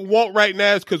most people want right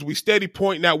now is because we steady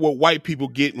pointing out what white people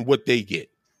get and what they get.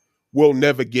 We'll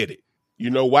never get it. You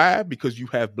know why? Because you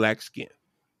have black skin.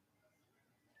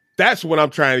 That's what I'm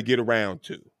trying to get around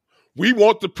to. We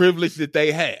want the privilege that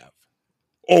they have,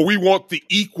 or we want the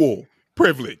equal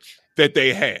privilege that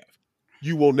they have.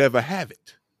 You will never have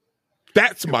it.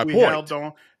 That's my point.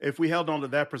 If we held on to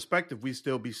that perspective, we'd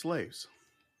still be slaves.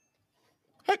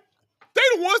 Heck, they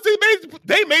the ones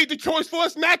they made the choice for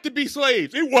us not to be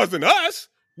slaves. It wasn't us.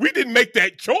 We didn't make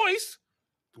that choice.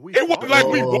 It wasn't like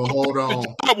we hold on.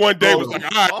 One day was like,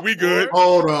 all right, we good.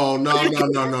 Hold on, no. That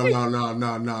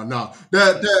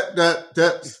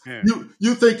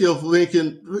you think if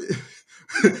Lincoln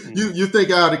You think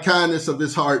out of the kindness of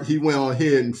his heart, he went on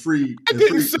ahead and freed. I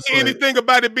didn't say anything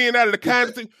about it being out of the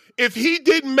kindness. If he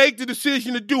didn't make the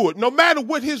decision to do it, no matter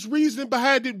what his reason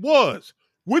behind it was,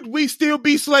 would we still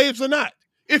be slaves or not?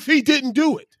 If he didn't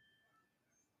do it,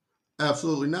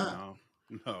 absolutely not.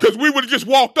 Because we would have just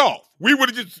walked off. We would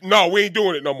have just we ain't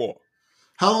doing it no more.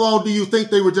 How long do you think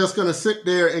they were just going to sit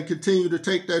there and continue to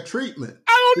take that treatment?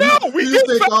 I don't know. We did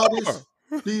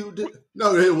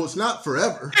No, it was not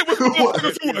forever. It was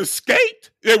motherfuckers who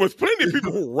escaped. There was plenty of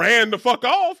people who ran the fuck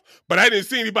off, but I didn't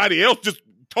see anybody else just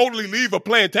totally leave a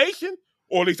plantation.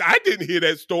 Or at least I didn't hear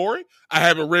that story. I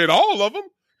haven't read all of them,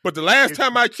 but the last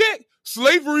time I checked,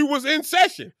 slavery was in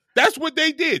session. That's what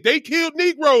they did. They killed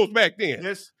Negroes back then.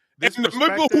 And the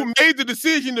people who made the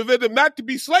decision for them not to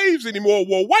be slaves anymore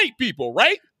were white people,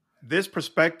 right? This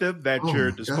perspective that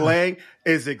you're displaying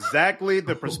is exactly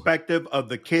the perspective of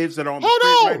the kids that are on the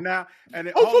street right now.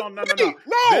 And hold on, no.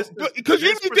 Because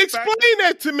you need to explain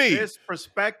that to me. This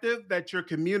perspective that you're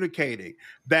communicating,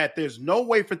 that there's no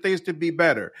way for things to be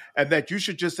better, and that you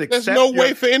should just accept. There's no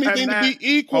way for anything to be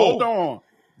equal. Hold on.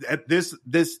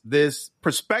 This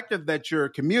perspective that you're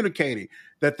communicating,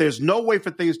 that there's no way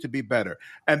for things to be better,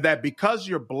 and that because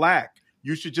you're black,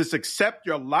 you should just accept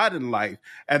your lot in life,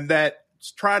 and that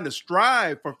trying to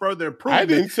strive for further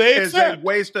improvement is a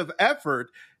waste of effort,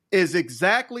 is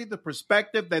exactly the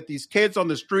perspective that these kids on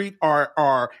the street are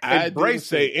embracing. I didn't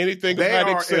say anything about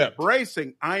accept.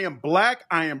 Embracing. I am black.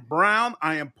 I am brown.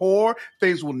 I am poor.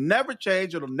 Things will never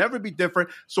change. It'll never be different.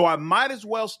 So I might as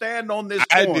well stand on this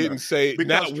corner. I didn't say,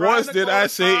 not once did I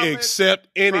say accept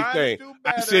anything.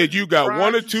 I said you got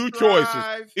one or two choices.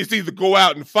 It's either go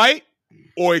out and fight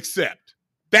or accept.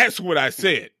 That's what I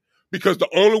said. Because the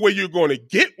only way you're going to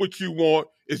get what you want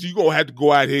is you're going to have to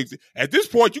go out here. At this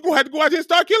point, you're going to have to go out here and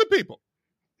start killing people.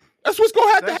 That's what's going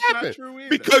to have to happen. Not true either.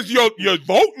 Because you're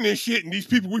voting and shit, and these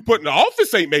people we put in the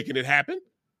office ain't making it happen.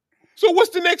 So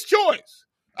what's the next choice?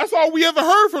 That's all we ever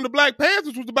heard from the Black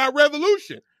Panthers was about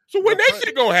revolution. So when that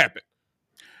shit going to happen?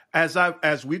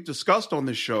 As we've discussed on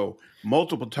this show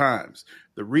multiple times,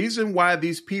 the reason why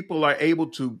these people are able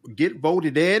to get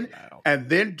voted in and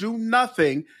then do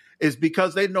nothing is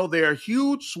because they know there are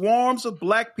huge swarms of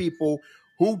black people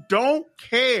who don't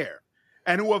care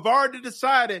and who have already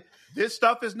decided this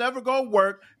stuff is never going to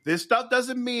work. This stuff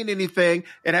doesn't mean anything.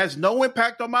 It has no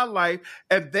impact on my life.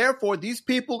 And therefore, these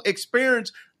people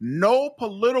experience no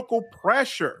political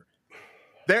pressure.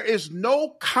 There is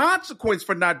no consequence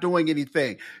for not doing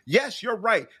anything. Yes, you're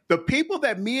right. The people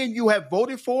that me and you have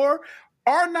voted for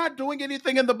are not doing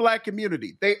anything in the black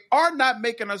community. They are not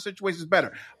making our situations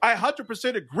better. I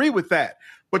 100% agree with that.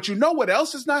 But you know what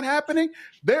else is not happening?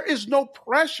 There is no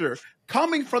pressure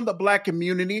coming from the black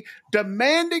community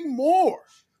demanding more.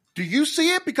 Do you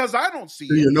see it? Because I don't see it.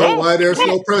 Do you know why there's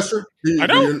no pressure? I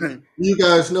don't. You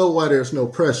guys know why there's no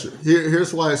pressure.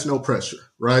 Here's why it's no pressure,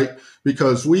 right?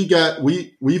 Because we've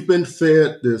been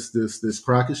fed this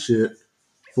crock of shit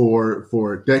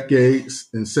for decades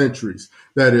and centuries,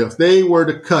 that if they were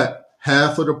to cut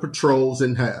half of the patrols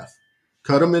in half,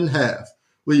 cut them in half,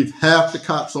 leave half the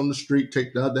cops on the street,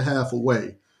 take the other half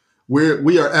away,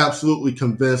 we are absolutely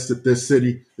convinced that this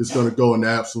city is going to go into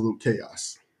absolute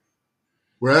chaos.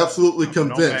 We're absolutely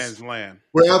convinced. No man's land.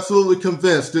 We're absolutely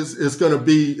convinced it's going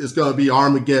to be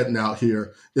Armageddon out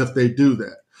here if they do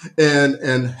that.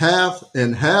 And half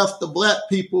the black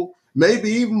people, maybe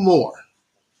even more,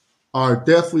 are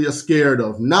definitely scared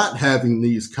of not having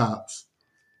these cops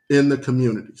in the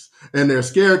communities. And they're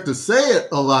scared to say it,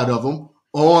 a lot of them,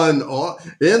 on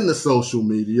in the social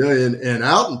media and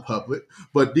out in public.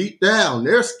 But deep down,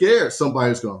 they're scared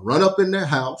somebody's going to run up in their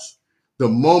house the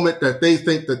moment that they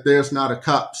think that there's not a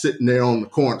cop sitting there on the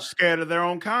corner. Scared of their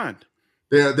own kind.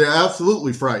 They're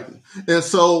absolutely frightened. And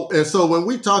so when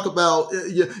we talk about,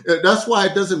 that's why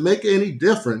it doesn't make any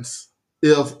difference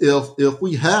if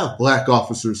we have black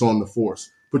officers on the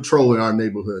force patrolling our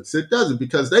neighborhoods. It doesn't,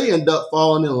 because they end up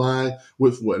falling in line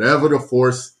with whatever the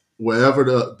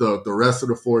rest of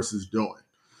the force is doing.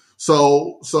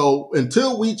 So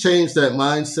until we change that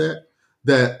mindset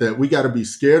that we got to be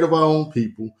scared of our own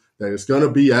people, that it's going to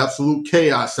be absolute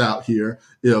chaos out here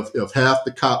if half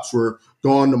the cops were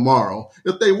gone tomorrow.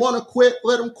 If they want to quit,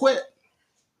 let them quit.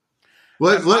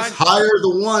 Let's hire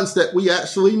the ones that we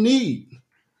actually need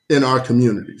in our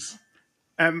communities.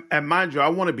 And mind you, I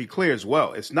want to be clear as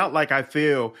well. It's not like I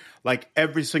feel like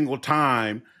every single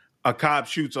time a cop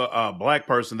shoots a black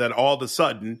person that all of a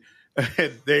sudden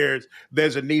there's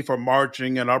a need for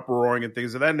marching and uproaring and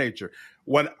things of that nature.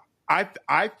 When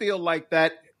I feel like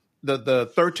that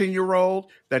the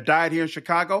 13-year-old that died here in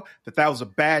Chicago, that was a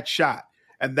bad shot,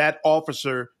 and that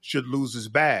officer should lose his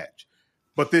badge.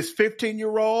 But this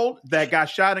 15-year-old that got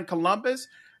shot in Columbus,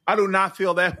 I do not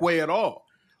feel that way at all.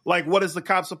 Like, what is the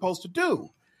cop supposed to do?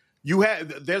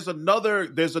 There's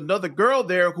another girl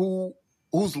there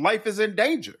whose life is in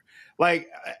danger. Like,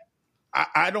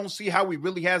 I don't see how he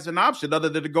really has an option other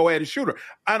than to go ahead and shoot her.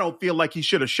 I don't feel like he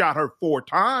should have shot her 4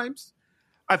 times.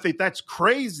 I think that's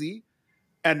crazy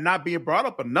and not being brought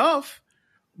up enough.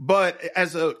 But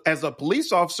as a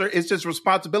police officer, it's his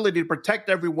responsibility to protect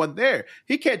everyone there.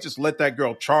 He can't just let that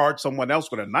girl charge someone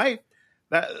else with a knife.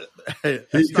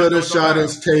 He could have shot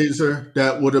his taser.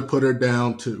 That would have put her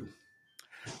down too.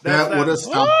 That would have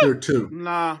stopped her too.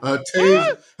 Nah. A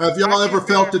taser. Have y'all ever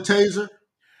felt a taser?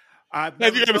 Have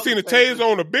you ever seen a taser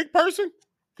on a big person?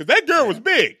 Because that girl was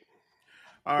big.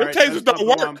 All right, tasers don't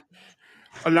work.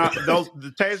 No,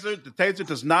 the taser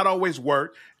does not always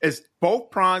work. It's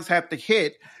both prongs have to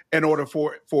hit in order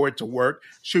for it to work.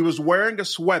 She was wearing a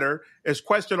sweater. It's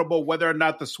questionable whether or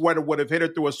not the sweater would have hit her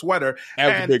through a sweater.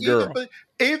 As a big girl.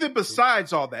 Even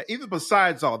besides all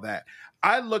that,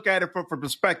 I look at it from the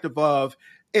perspective of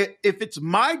if it's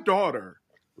my daughter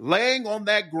laying on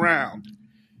that ground,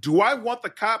 do I want the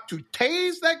cop to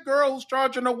tase that girl who's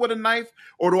charging her with a knife,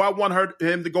 or do I want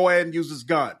him to go ahead and use his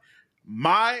gun?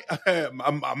 My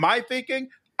thinking,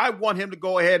 I want him to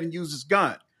go ahead and use his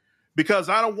gun because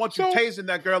I don't want you tasing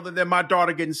that girl and then my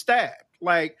daughter getting stabbed.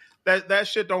 Like that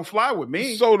shit don't fly with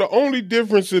me. So the only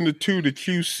difference in the two that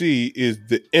you see is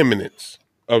the imminence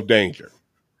of danger.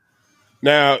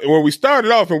 Now, when we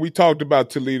started off and we talked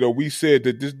about Toledo, we said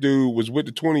that this dude was with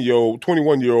the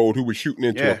 21-year-old who was shooting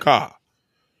into a car.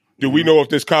 Do we know if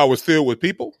this car was filled with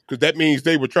people? Because that means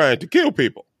they were trying to kill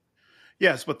people.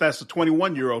 Yes, but that's the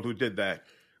 21-year-old who did that.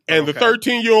 And the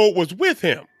 13-year-old was with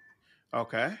him.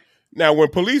 Okay. Now, when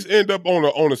police end up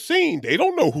on a scene, they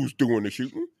don't know who's doing the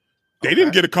shooting. They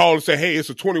didn't get a call and say, hey,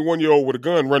 it's a 21-year-old with a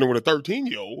gun running with a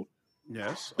 13-year-old.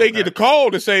 Yes. They get a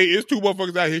call to say, it's 2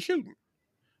 motherfuckers out here shooting.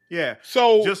 Yeah.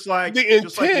 So just like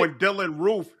when Dylan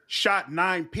Roof shot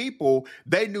 9 people,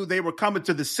 they knew they were coming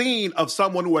to the scene of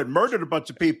someone who had murdered a bunch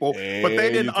of people, but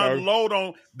they didn't unload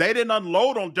on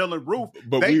Dylan Roof.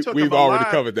 But took we've him already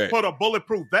alive, covered that. Put a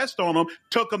bulletproof vest on him,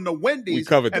 took him to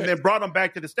Wendy's, and then brought him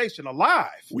back to the station alive.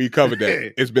 We covered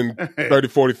that. It's been 30,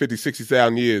 40, 50,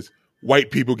 60,000 years.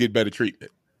 White people get better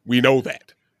treatment. We know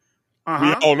that.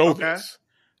 We all know this.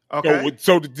 Okay.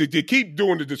 So to keep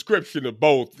doing the description of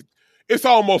both, it's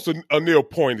almost a nil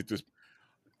point at this.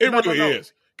 It really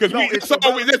is. Because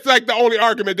that's like the only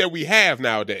argument that we have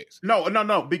nowadays.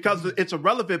 No, because it's a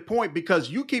relevant point because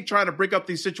you keep trying to bring up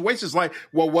these situations like,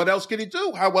 well, what else could he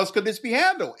do? How else could this be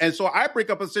handled? And so I bring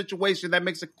up a situation that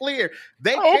makes it clear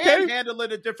they can handle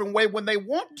it a different way when they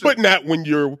want to. But not when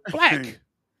you're black.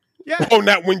 Yeah. Or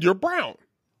not when you're brown.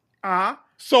 Uh-huh.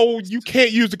 So you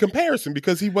can't use the comparison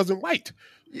because he wasn't white.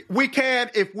 We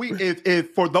can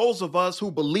if for those of us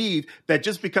who believe that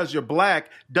just because you're black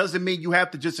doesn't mean you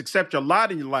have to just accept your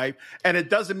lot in your life, and it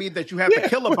doesn't mean that you have to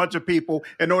kill a bunch of people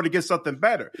in order to get something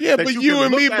better. Yeah, that but you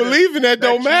and me believing that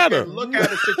don't matter. Look at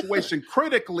a situation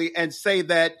critically and say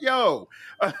that,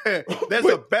 there's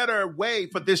a better way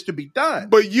for this to be done.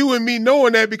 But you and me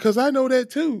knowing that because I know that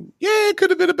too. Yeah, it could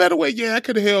have been a better way. Yeah, I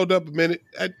could have held up a minute.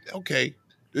 Okay.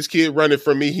 This kid running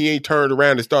from me, he ain't turned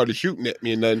around and started shooting at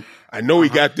me and nothing. I know he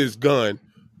got this gun.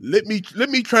 Let me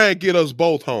try and get us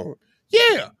both home.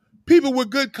 Yeah, people with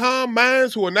good, calm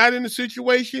minds who are not in the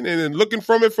situation and then looking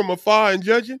from it from afar and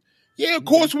judging. Yeah, of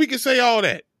course we can say all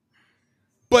that.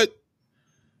 But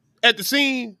at the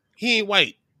scene, he ain't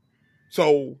white.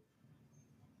 So,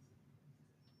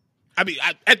 I mean,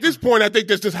 at this point, I think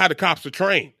that's just how the cops are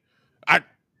trained. I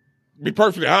be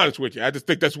perfectly honest with you. I just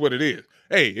think that's what it is.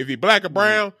 Hey, if he black or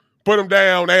brown, put him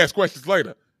down, ask questions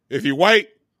later. If he white,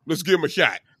 let's give him a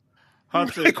shot.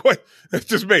 Hudson, that's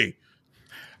just me.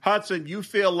 Hudson, you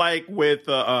feel like with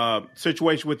the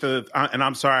situation with and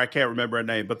I'm sorry, I can't remember her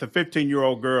name, but the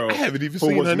 15-year-old girl I haven't even who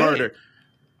seen was her murdered.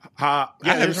 I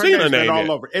haven't seen her name all yet.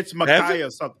 over. It's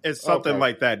Micaiah. It's something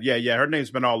like that. Yeah. Her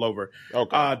name's been all over.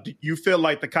 Okay. Do you feel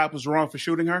like the cop was wrong for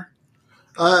shooting her?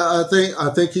 I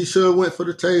think he should have went for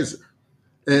the taser.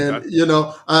 And,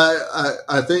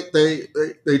 I think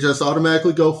they just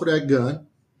automatically go for that gun,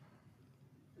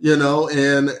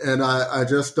 and I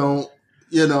just don't,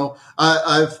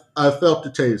 I've felt the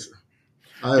taser.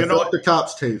 I felt the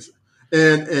cop's taser.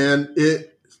 And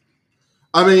it,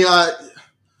 I mean,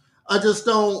 I just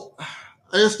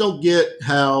don't get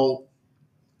how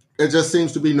it just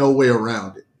seems to be no way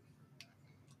around it.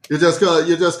 You're just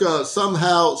gonna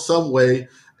somehow, some way,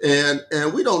 and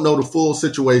we don't know the full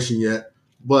situation yet.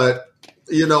 But,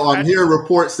 I'm hearing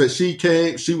reports that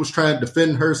she was trying to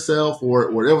defend herself,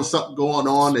 or there was something going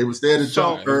on. They was there to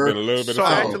jump her. Been a little bit so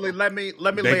of actually, let me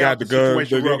they lay got out the the gun,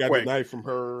 situation they real got quick. the knife from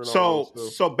her. And all that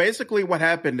stuff. So basically, what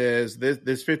happened is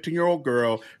this 15-year-old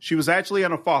girl. She was actually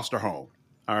in a foster home.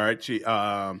 All right,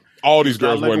 all these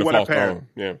girls were in the foster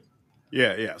home.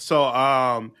 Yeah.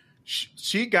 So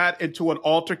she got into an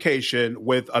altercation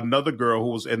with another girl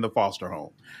who was in the foster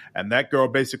home. And that girl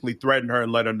basically threatened her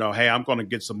and let her know, hey, I'm going to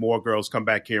get some more girls, come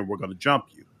back here and we're going to jump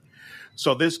you.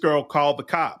 So this girl called the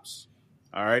cops.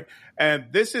 All right. And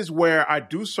this is where I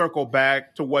do circle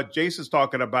back to what Jason's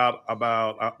talking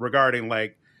about regarding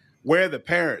like, where are the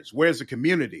parents? Where's the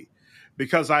community?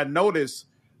 Because I noticed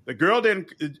the girl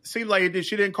she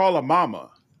didn't call her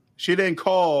mama. She didn't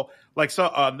call like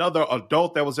another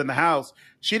adult that was in the house.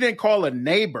 She didn't call a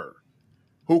neighbor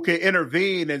who could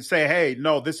intervene and say, hey,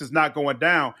 no, this is not going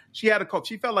down. She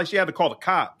felt like she had to call the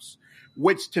cops,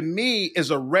 which to me is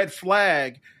a red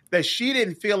flag that she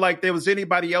didn't feel like there was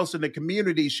anybody else in the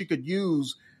community she could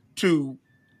use to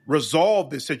resolve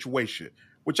this situation,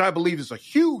 which I believe is a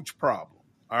huge problem.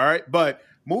 All right. But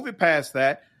moving past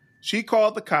that, she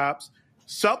called the cops.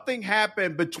 Something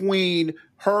happened between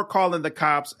her calling the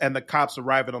cops and the cops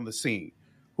arriving on the scene.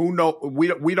 We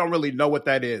don't really know what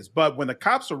that is. But when the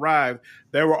cops arrived,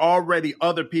 there were already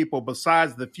other people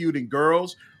besides the feuding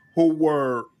girls who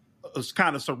were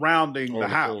kind of surrounding the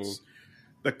house.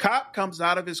 The cop comes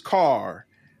out of his car,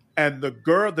 and the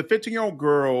 15-year-old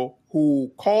girl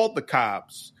who called the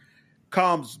cops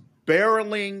comes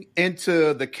barreling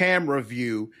into the camera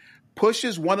view,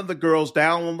 pushes one of the girls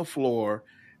down on the floor,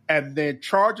 and then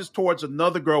charges towards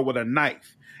another girl with a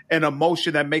knife. In a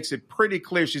motion that makes it pretty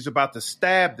clear she's about to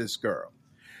stab this girl.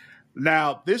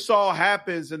 Now, this all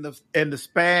happens in the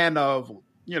span of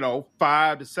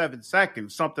 5 to 7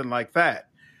 seconds, something like that.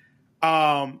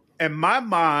 In my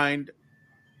mind,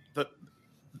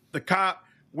 the cop,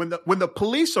 when the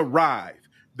police arrive,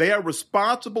 they are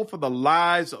responsible for the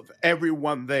lives of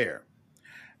everyone there.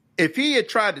 If he had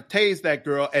tried to tase that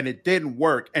girl and it didn't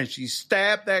work, and she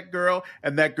stabbed that girl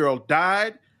and that girl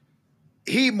died,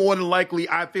 he more than likely,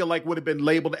 I feel like, would have been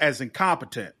labeled as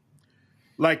incompetent.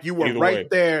 Like, you were right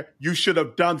there. You should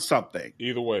have done something.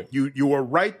 Either way. You were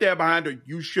right there behind her.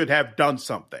 You should have done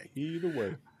something. Either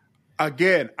way.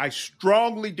 Again, I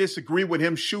strongly disagree with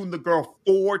him shooting the girl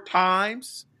 4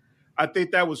 times. I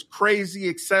think that was crazy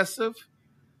excessive.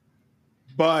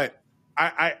 But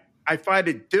I find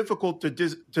it difficult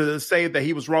to say that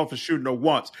he was wrong for shooting her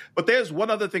once. But there's one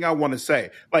other thing I want to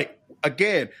say. Like,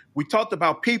 again, we talked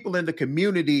about people in the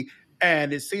community,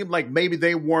 and it seemed like maybe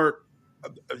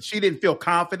she didn't feel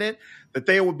confident that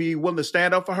they would be willing to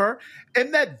stand up for her.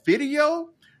 In that video,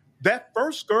 that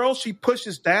first girl she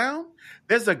pushes down,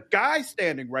 there's a guy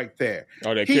standing right there.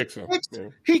 Oh, that kicks him.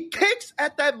 He kicks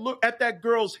at that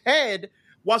girl's head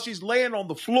while she's laying on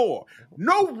the floor.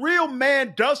 No real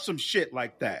man does some shit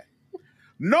like that.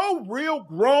 No real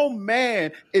grown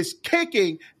man is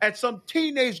kicking at some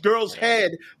teenage girl's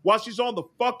head while she's on the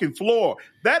fucking floor.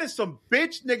 That is some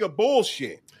bitch nigga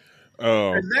bullshit.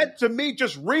 And that, to me,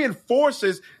 just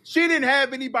reinforces she didn't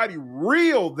have anybody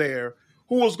real there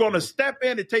who was going to step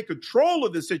in and take control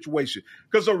of the situation.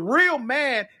 Because a real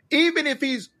man, even if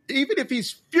he's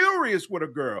furious with a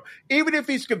girl, even if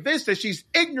he's convinced that she's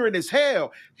ignorant as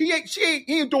hell, he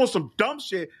ain't doing some dumb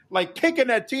shit like kicking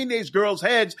at teenage girls'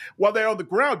 heads while they're on the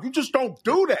ground. You just don't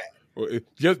do that. Well,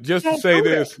 just to say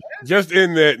this, just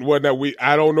in that and whatnot,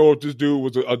 I don't know if this dude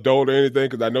was an adult or anything,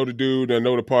 because I know the dude and I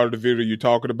know the part of the video you're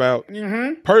talking about.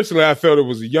 Mm-hmm. Personally, I felt it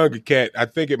was a younger cat. I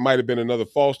think it might have been another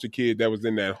foster kid that was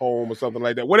in that home or something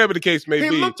like that. Whatever the case may be.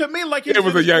 He looked to me like it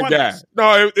was a young guy.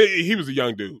 No, he was a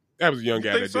young dude. That was a young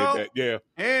guy that did that. Yeah.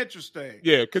 Interesting.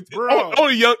 Yeah, because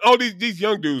all these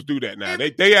young dudes do that now.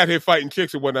 They out here fighting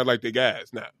chicks and whatnot like they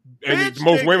guys now. And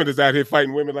most women is out here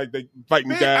fighting women like they fighting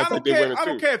guys like they women too. I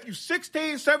don't care if you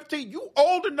 16, 17, you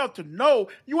old enough to know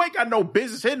you ain't got no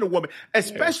business hitting a woman,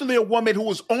 especially a woman who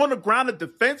was on the ground and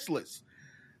defenseless.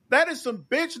 That is some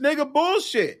bitch nigga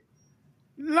bullshit.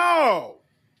 No,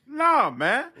 man.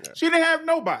 Yeah. She didn't have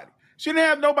nobody. She didn't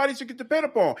have nobody she could depend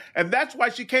upon. And that's why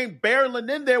she came barreling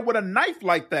in there with a knife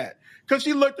like that. Because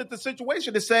she looked at the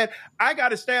situation and said, I got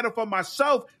to stand up for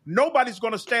myself. Nobody's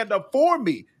going to stand up for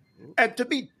me. And to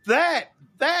me, that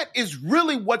is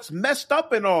really what's messed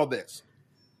up in all this.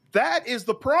 That is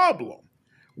the problem.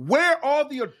 Where are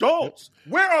the adults?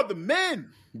 Where are the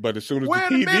men? But as soon as the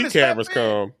TV cameras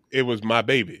come, it was my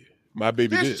baby. My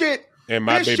baby this did. Shit, and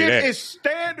my this baby shit that. is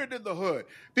standard in the hood.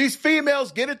 These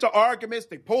females get into arguments.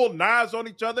 They pull knives on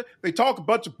each other. They talk a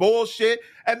bunch of bullshit.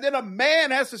 And then a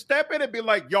man has to step in and be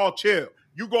like, y'all chill.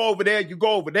 You go over there, you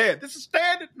go over there. This is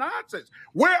standard nonsense.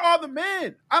 Where are the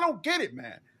men? I don't get it,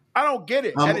 man. I don't get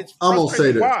it. And it's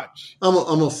frustrating to watch. I'm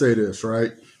going to say this,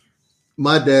 right?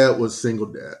 My dad was a single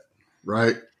dad,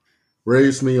 right?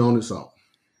 Raised me on his own,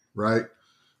 right?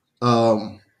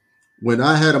 When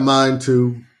I had a mind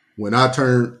to, when I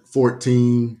turned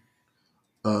 14,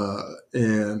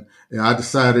 and I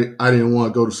decided I didn't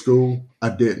want to go to school, I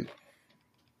didn't.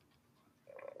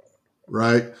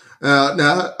 Right?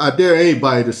 Now, I dare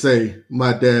anybody to say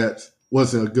my dad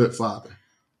wasn't a good father.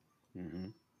 Mm-hmm.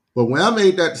 But when I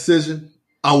made that decision,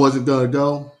 I wasn't going to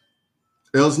go.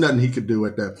 There was nothing he could do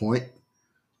at that point.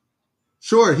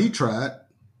 Sure, he tried.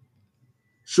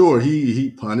 Sure, he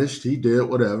punished. He did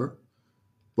whatever.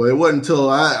 But it wasn't until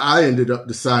I ended up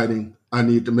deciding I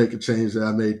needed to make a change that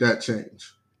I made that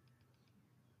change.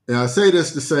 And I say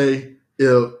this to say,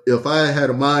 if I had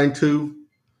a mind to,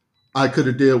 I could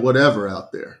have did whatever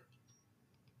out there.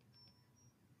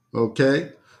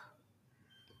 Okay?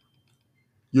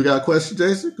 You got a question,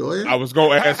 Jason? Go ahead. I was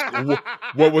going to ask,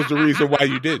 what was the reason why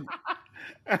you didn't?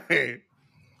 I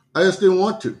just didn't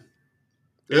want to.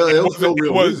 It was no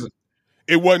real reason.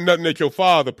 It wasn't nothing that your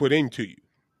father put into you.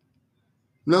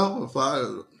 No,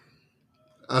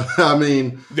 I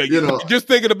mean, you know. Just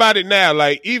thinking about it now,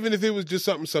 like, even if it was just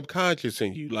something subconscious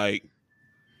in you, like,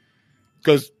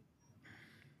 because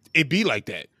it be like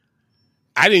that.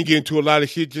 I didn't get into a lot of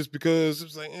shit just because it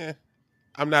was like,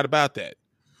 I'm not about that.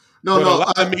 No. Now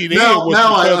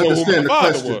I understand the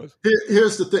question.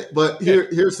 Here's the thing,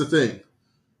 here's the thing.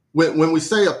 When we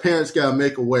say a parent's got to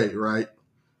make a way, right?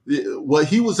 What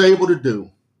he was able to do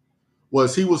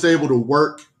was he was able to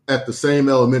work at the same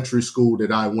elementary school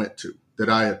that I went to, that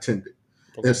I attended.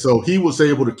 Okay. And so he was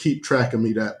able to keep track of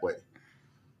me that way.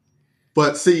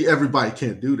 But see, everybody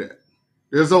can't do that.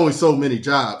 There's only so many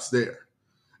jobs there.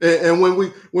 And when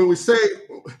we say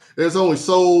there's only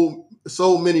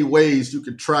so many ways you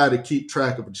can try to keep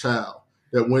track of a child,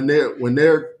 that when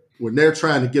they're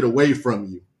trying to get away from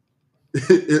you,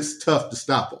 it's tough to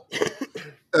stop them.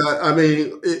 I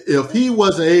mean, if he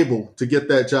wasn't able to get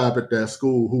that job at that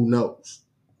school, who knows?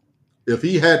 If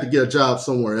he had to get a job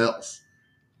somewhere else,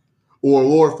 or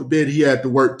Lord forbid he had to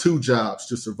work 2 jobs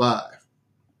to survive,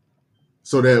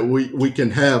 so that we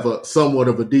can have somewhat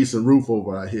of a decent roof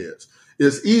over our heads.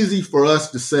 It's easy for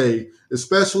us to say,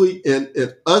 especially in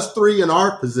us three in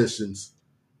our positions,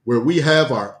 where we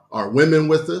have our women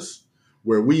with us,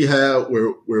 where we have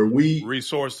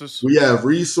resources. We have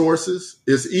resources.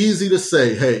 It's easy to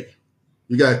say, hey,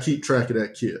 you got to keep track of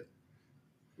that kid,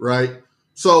 right?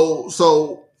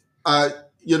 So I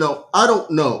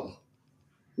don't know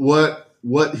what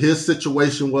his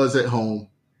situation was at home.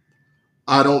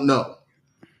 I don't know,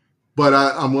 but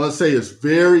I'm going to say it's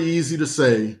very easy to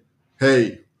say,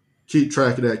 hey, keep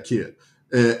track of that kid,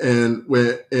 and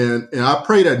I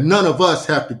pray that none of us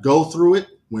have to go through it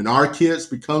when our kids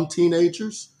become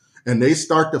teenagers and they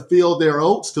start to feel their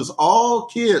oats, because all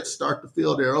kids start to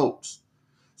feel their oats.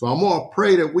 So I'm going to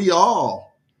pray that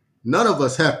none of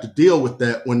us have to deal with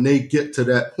that when they get to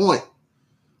that point.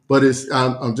 But it's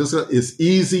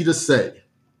easy to say.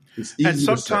 It's easy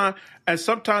to say. And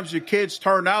sometimes your kids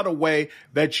turn out a way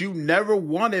that you never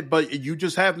wanted, but you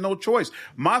just have no choice.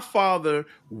 My father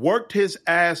worked his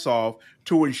ass off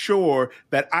to ensure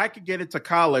that I could get into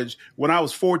college when I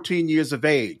was 14 years of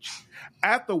age.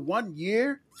 After 1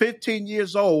 year, 15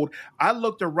 years old, I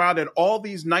looked around at all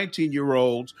these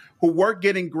 19-year-olds who weren't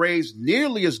getting grades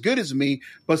nearly as good as me,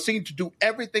 but seemed to do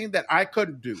everything that I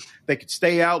couldn't do. They could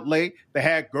stay out late. They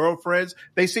had girlfriends.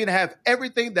 They seemed to have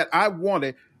everything that I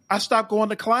wanted. I stopped going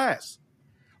to class.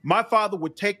 My father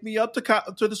would take me up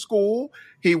to the school.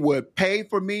 He would pay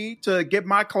for me to get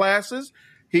my classes.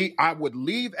 I would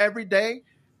leave every day,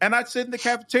 and I'd sit in the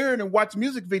cafeteria and watch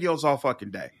music videos all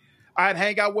fucking day. I'd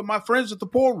hang out with my friends at the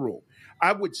pool room.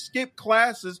 I would skip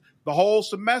classes the whole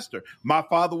semester. My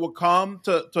father would come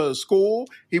to school.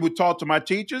 He would talk to my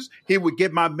teachers. He would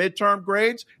get my midterm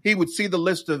grades. He would see the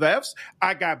list of Fs.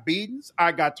 I got beatings.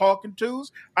 I got talking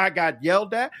tos. I got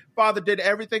yelled at. Father did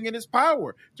everything in his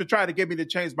power to try to get me to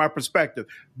change my perspective.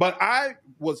 But I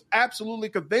was absolutely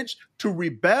convinced to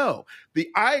rebel.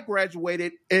 I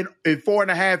graduated in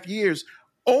 4.5 years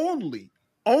only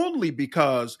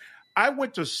because I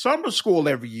went to summer school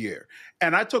every year,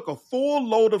 and I took a full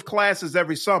load of classes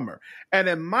every summer. And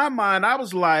in my mind, I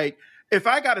was like, if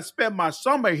I got to spend my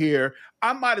summer here,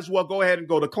 I might as well go ahead and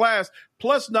go to class.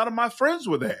 Plus, none of my friends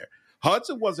were there.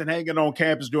 Hudson wasn't hanging on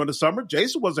campus during the summer.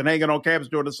 Jason wasn't hanging on campus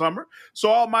during the summer. So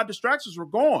all my distractions were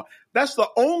gone. That's the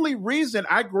only reason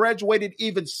I graduated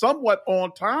even somewhat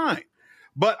on time.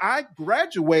 But I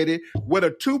graduated with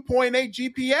a 2.8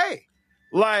 GPA.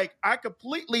 Like, I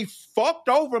completely fucked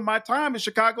over my time in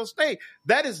Chicago State.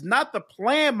 That is not the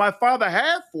plan my father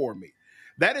had for me.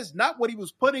 That is not what he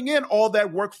was putting in all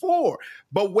that work for.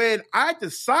 But when I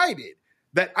decided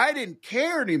that I didn't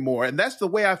care anymore, and that's the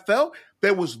way I felt,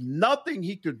 there was nothing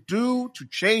he could do to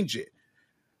change it.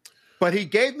 But he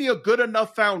gave me a good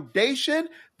enough foundation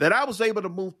that I was able to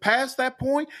move past that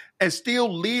point and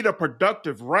still lead a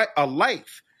productive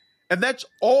life. And that's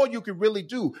all you can really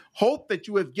do. Hope that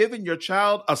you have given your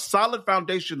child a solid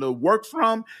foundation to work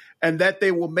from and that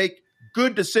they will make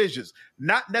good decisions.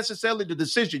 Not necessarily the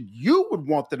decision you would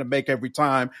want them to make every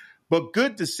time, but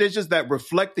good decisions that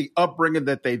reflect the upbringing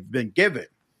that they've been given.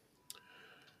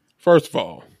 First of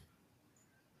all,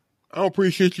 I don't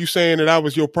appreciate you saying that I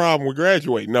was your problem with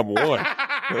graduating, number one.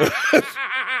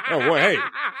 Oh, boy, hey,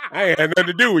 I ain't had nothing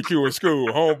to do with you in school,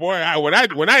 homeboy.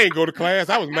 When I ain't go to class,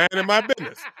 I was minding my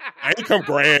business. I ain't come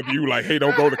grab you like, hey,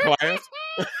 don't go to class.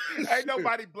 Ain't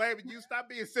nobody blaming you. Stop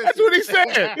being sensitive. That's what he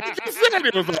said. He just said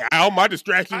it was like, all my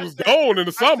distractions was gone in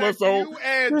the summer. So you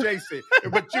and Jason,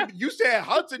 but you said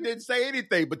Hudson didn't say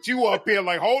anything, but you up here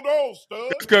like, hold on,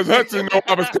 stud. Because Hudson knew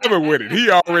I was coming with it. He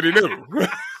already knew.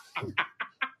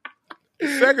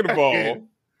 Second of all,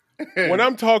 when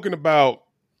I'm talking about,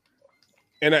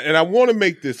 and I want to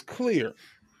make this clear,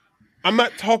 I'm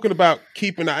not talking about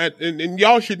keeping, and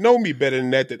y'all should know me better than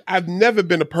that I've never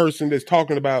been a person that's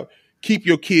talking about keep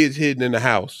your kids hidden in the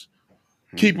house.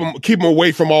 Keep them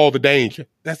away from all the danger.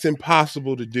 That's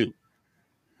impossible to do.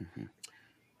 Mm-hmm.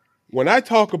 When I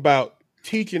talk about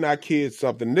teaching our kids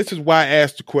something, this is why I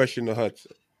asked the question to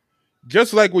Hudson.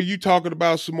 Just like when you talking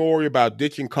about Samori about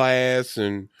ditching class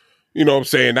and, you know what I'm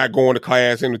saying, not going to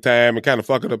class any time and kind of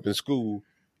fucking up in school.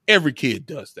 Every kid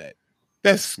does that.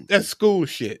 That's school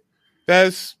shit.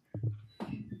 That's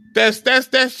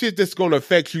shit that's going to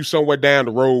affect you somewhere down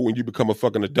the road when you become a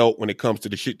fucking adult when it comes to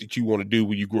the shit that you want to do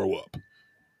when you grow up.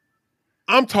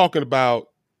 I'm talking about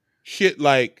shit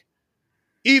like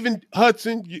even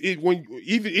Hudson,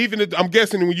 even I'm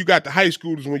guessing when you got to high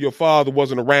schoolers when your father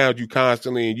wasn't around you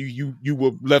constantly and you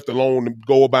were left alone to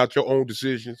go about your own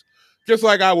decisions. Just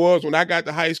like I was when I got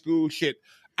to high school, shit,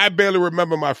 I barely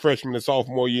remember my freshman and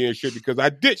sophomore year and shit because I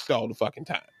ditched all the fucking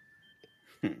time.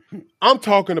 I'm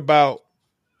talking about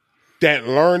that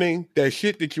learning, that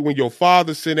shit that when your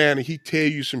father sit down and he tell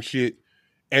you some shit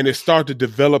and it start to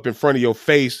develop in front of your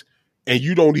face and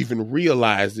you don't even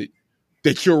realize it,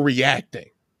 that you're reacting.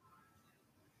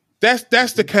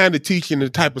 That's the kind of teaching, the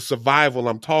type of survival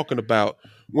I'm talking about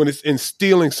when it's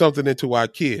instilling something into our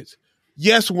kids.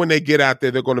 Yes, when they get out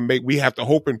there, we have to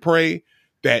hope and pray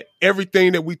that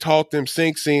everything that we taught them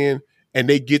sinks in and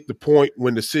they get the point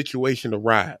when the situation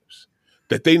arrives.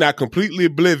 That they not completely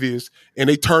oblivious and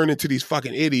they turn into these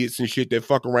fucking idiots and shit that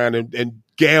fuck around and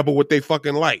gamble with their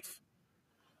fucking life.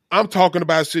 I'm talking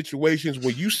about situations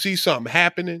where you see something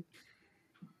happening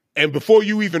and before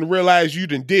you even realize you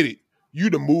done did it, you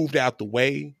done moved out the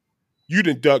way, you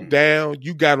done ducked down,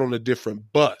 you got on a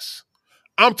different bus.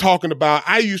 I'm talking about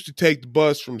I used to take the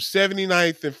bus from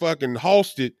 79th and fucking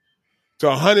Halsted to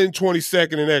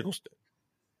 122nd and Eggleston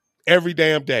every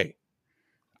damn day.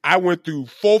 I went through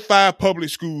 4 or 5 public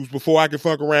schools before I could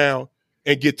fuck around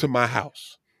and get to my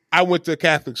house. I went to a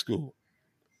Catholic school.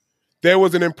 There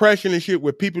was an impression and shit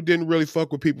where people didn't really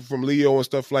fuck with people from Leo and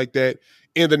stuff like that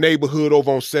in the neighborhood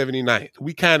over on 79th.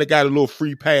 We kind of got a little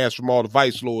free pass from all the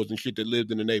vice lords and shit that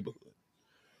lived in the neighborhood.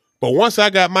 But once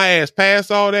I got my ass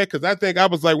past all that, because I think I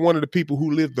was like one of the people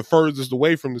who lived the furthest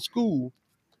away from the school,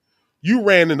 you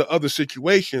ran into other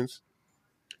situations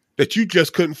that you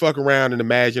just couldn't fuck around and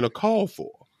imagine a call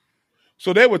for.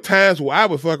 So there were times where I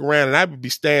would fuck around and I would be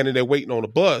standing there waiting on the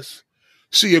bus,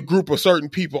 see a group of certain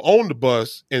people on the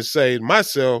bus and say to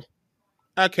myself,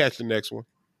 I'll catch the next one.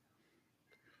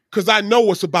 Because I know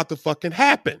what's about to fucking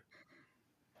happen.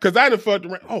 Because I done fucked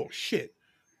around. Oh, shit.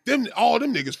 All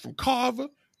them niggas from Carver,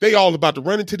 they all about to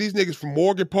run into these niggas from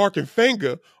Morgan Park and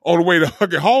Finger on the way to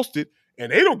Hugget Halsted,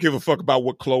 and they don't give a fuck about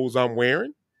what clothes I'm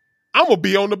wearing. I'm going to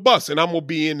be on the bus, and I'm going to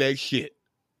be in that shit.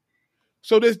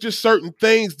 So there's just certain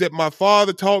things that my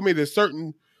father taught me. There's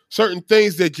certain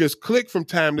things that just click from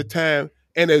time to time.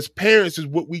 And as parents is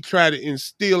what we try to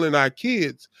instill in our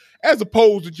kids, as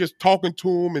opposed to just talking to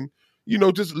them and, you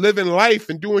know, just living life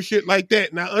and doing shit like that.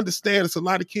 And I understand there's a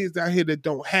lot of kids out here that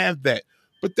don't have that.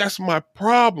 But that's my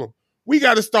problem. We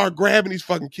got to start grabbing these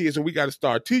fucking kids and we got to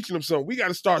start teaching them something. We got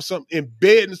to start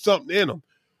embedding something in them.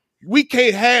 We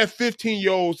can't have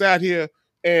 15-year-olds out here.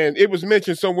 And it was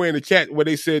mentioned somewhere in the chat where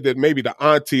they said that maybe the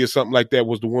auntie or something like that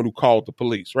was the one who called the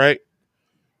police, right?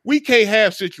 We can't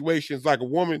have situations like a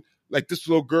woman, like this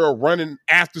little girl running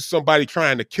after somebody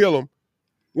trying to kill him.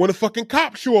 when a fucking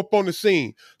cop show up on the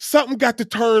scene. Something got to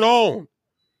turn on.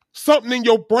 Something in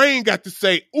your brain got to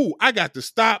say, ooh, I got to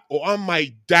stop or I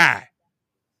might die.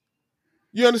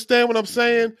 You understand what I'm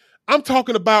saying? I'm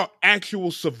talking about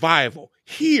actual survival.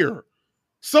 Here,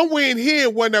 somewhere in here,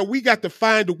 where we got to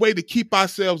find a way to keep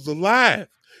ourselves alive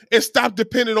and stop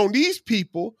depending on these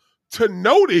people to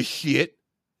know this shit.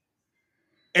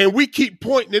 And we keep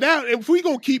pointing it out. And if we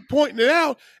going to keep pointing it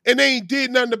out and they ain't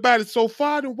did nothing about it so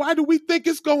far, then why do we think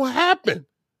it's going to happen?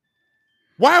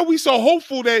 Why are we so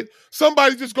hopeful that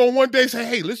somebody's just going to one day say,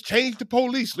 hey, let's change the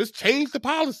police. Let's change the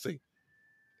policy.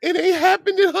 It ain't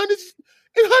happened in hundreds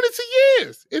of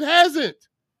years. It hasn't.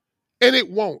 And it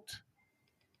won't.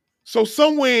 So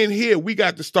somewhere in here, we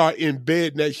got to start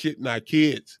embedding that shit in our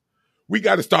kids. We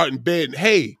got to start embedding,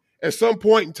 hey, at some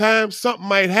point in time, something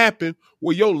might happen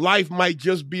where your life might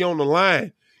just be on the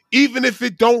line. Even if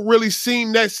it don't really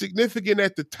seem that significant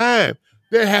at the time,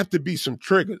 there have to be some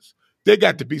triggers. There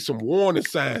got to be some warning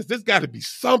signs. There's got to be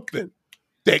something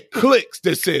that clicks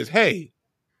that says, hey,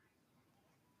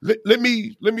 let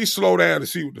me slow down and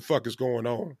see what the fuck is going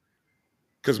on.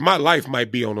 Because my life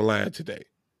might be on the line today.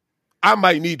 I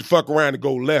might need to fuck around and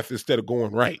go left instead of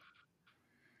going right.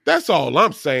 That's all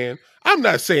I'm saying. I'm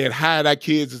not saying hide our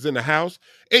kids is in the house.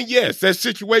 And yes, that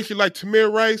situation like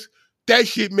Tamir Rice, that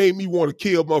shit made me want to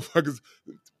kill motherfuckers.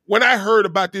 When I heard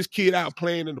about this kid out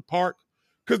playing in the park,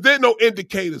 because there's no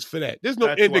indicators for that. There's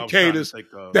no indicators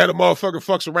that a motherfucker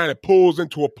fucks around and pulls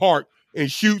into a park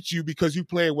and shoots you because you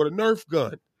playing with a Nerf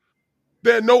gun.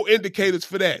 There are no indicators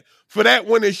for that. For that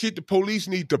one and shit, the police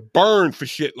need to burn for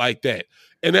shit like that.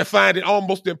 And they find it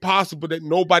almost impossible that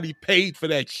nobody paid for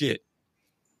that shit.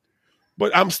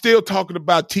 But I'm still talking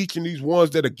about teaching these ones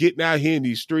that are getting out here in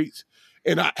these streets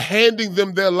and handing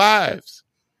them their lives.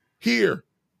 Here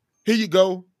you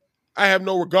go. I have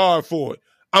no regard for it.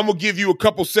 I'm going to give you a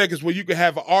couple seconds where you can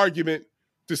have an argument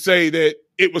to say that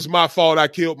it was my fault I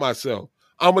killed myself.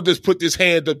 I'm going to just put this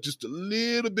hand up just a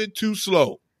little bit too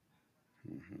slow.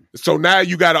 So now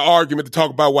you got an argument to talk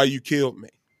about why you killed me.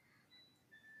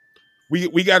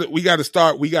 We got to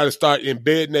start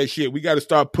embedding that shit. We got to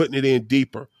start putting it in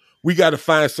deeper. We got to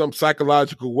find some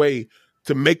psychological way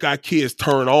to make our kids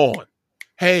turn on.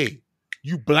 Hey,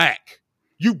 you black,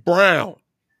 you brown,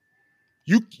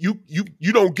 you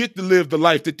don't get to live the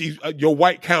life that these your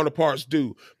white counterparts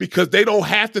do because they don't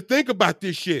have to think about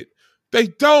this shit. They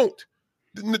don't.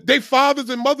 Their fathers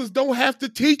and mothers don't have to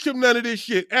teach them none of this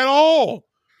shit at all.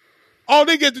 All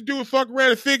they get to do is fuck around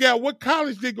and figure out what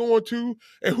college they're going to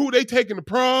and who they taking to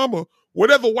prom or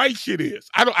whatever white shit is.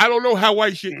 I don't know how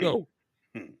white shit go.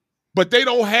 But they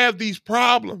don't have these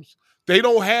problems. They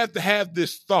don't have to have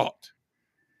this thought.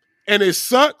 And it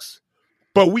sucks,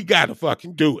 but we got to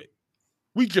fucking do it.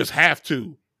 We just have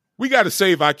to. We got to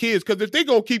save our kids because if they're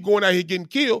going to keep going out here getting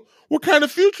killed, what kind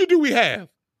of future do we have?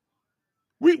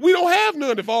 We don't have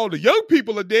none if all the young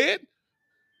people are dead.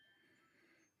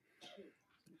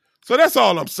 So that's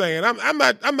all I'm saying. I'm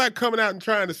not coming out and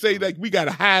trying to say like we got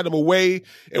to hide them away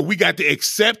and we got to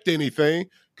accept anything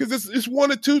because it's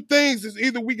one of two things. It's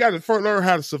either we got to learn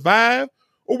how to survive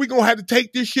or we going to have to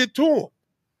take this shit to them.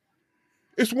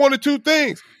 It's one of two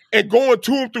things. And going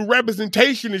to them through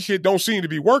representation and shit don't seem to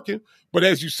be working. But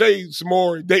as you say, some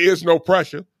more, there is no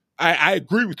pressure. I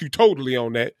agree with you totally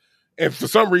on that. And for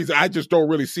some reason, I just don't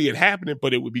really see it happening,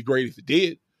 but it would be great if it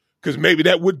did because maybe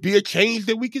that would be a change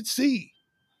that we could see.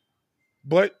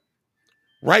 But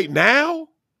right now,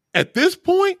 at this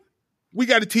point, we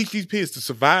got to teach these kids to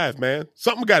survive, man.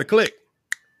 Something got to click.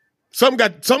 Something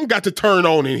got to turn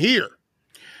on in here.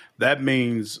 That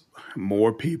means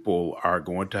more people are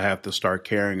going to have to start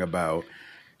caring about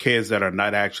kids that are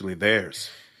not actually theirs.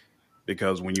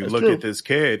 Because when you look at this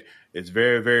kid, it's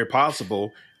very, very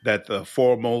possible that the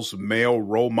foremost male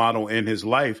role model in his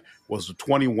life was a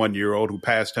 21-year-old who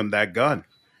passed him that gun.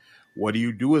 What do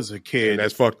you do as a kid? And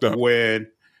that's fucked up.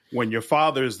 When your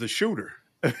father is the shooter?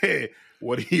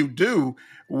 What do you do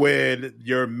when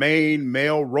your main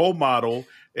male role model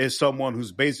is someone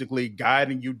who's basically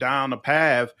guiding you down a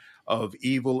path of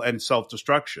evil and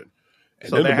self-destruction? And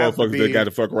so then the motherfuckers that got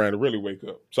to fuck around and really wake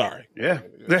up. Sorry. Yeah.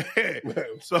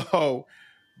 So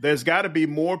there's got to be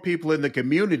more people in the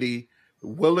community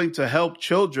willing to help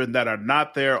children that are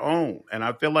not their own. And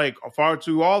I feel like far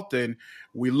too often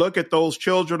we look at those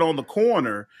children on the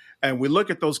corner and we look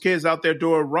at those kids out there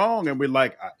doing wrong and we're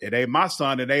like, it ain't my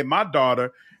son, it ain't my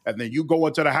daughter. And then you go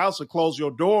into the house and close your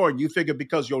door and you figure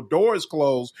because your door is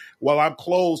closed, well, I'm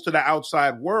closed to the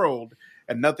outside world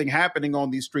and nothing happening on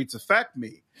these streets affect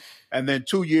me. And then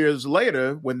 2 years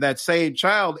later, when that same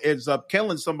child ends up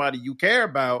killing somebody you care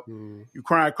about, you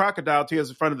cry crocodile tears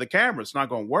in front of the camera. It's not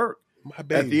going to work. My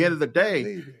baby. At the end of the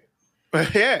day,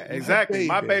 yeah, exactly.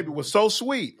 My baby was so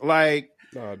sweet. Like,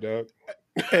 nah, dog.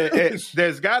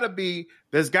 there's got to be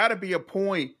a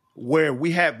point where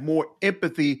we have more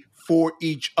empathy for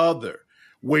each other,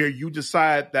 where you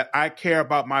decide that I care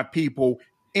about my people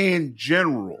in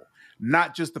general,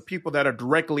 not just the people that are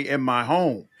directly in my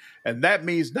home. And that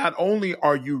means not only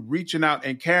are you reaching out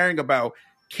and caring about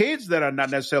kids that are not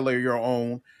necessarily your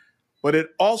own, but it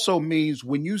also means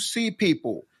when you see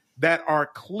people that are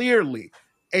clearly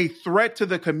a threat to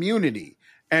the community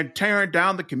and tearing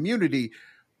down the community,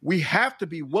 we have to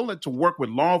be willing to work with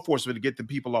law enforcement to get the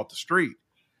people off the street.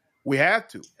 We have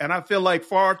to. And I feel like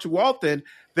far too often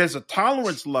there's a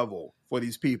tolerance level for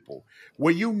these people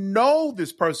where you know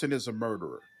this person is a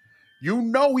murderer. You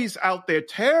know he's out there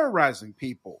terrorizing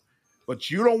people,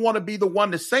 but you don't want to be the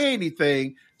one to say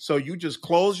anything. So you just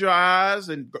close your eyes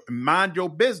and mind your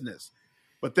business.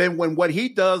 But then when what he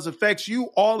does affects you,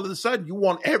 all of a sudden you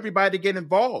want everybody to get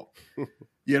involved.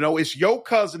 You know, it's your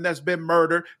cousin that's been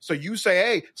murdered. So you say,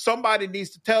 hey, somebody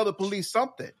needs to tell the police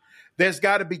something. There's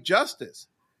got to be justice.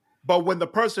 But when the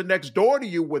person next door to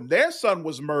you, when their son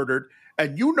was murdered,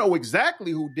 and you know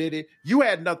exactly who did it, you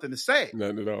had nothing to say.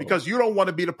 Nothing at all. Because you don't want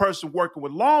to be the person working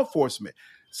with law enforcement.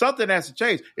 Something has to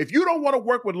change. If you don't want to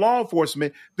work with law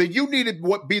enforcement, then you need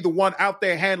to be the one out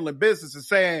there handling business and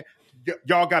saying,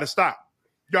 y'all got to stop.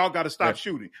 Y'all got to stop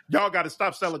shooting. Y'all got to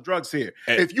stop selling drugs here.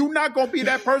 If you're not going to be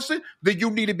that person, then you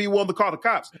need to be willing to call the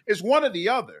cops. It's one or the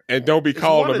other. And don't be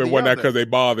calling them and whatnot because they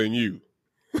bothering you.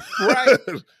 Right.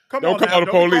 Don't call the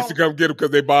police to come get them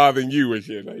because they bothering you and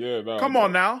shit. Like, yeah, no, Come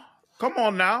on now.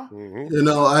 Mm-hmm. You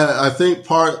know, I think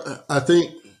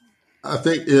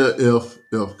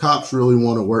if cops really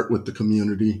want to work with the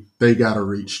community, they got to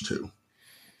reach too.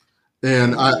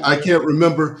 And I can't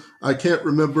remember,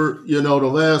 you know, the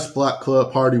last block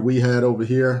club party we had over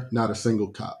here, not a single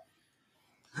cop.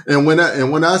 And when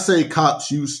I say cops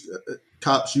used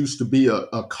to be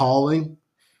a calling,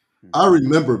 I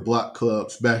remember block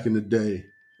clubs back in the day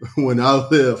when I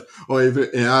lived,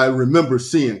 and I remember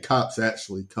seeing cops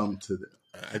actually come to them,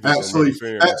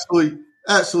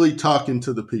 actually talking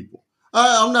to the people.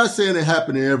 I'm not saying it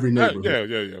happened in every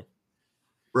neighborhood. Yeah.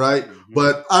 Right. Mm-hmm.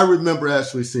 But I remember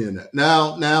actually seeing that.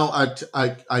 Now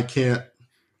I can't,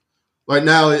 right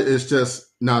now it's just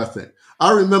not a thing.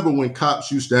 I remember when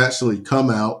cops used to actually come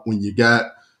out when you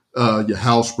got your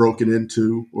house broken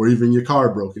into or even your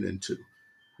car broken into.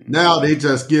 Now they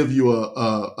just give you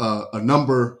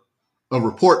a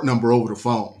report number over the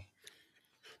phone.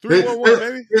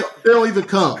 311, they don't even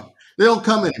come. They don't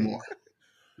come anymore.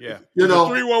 Yeah. You know,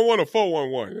 311 or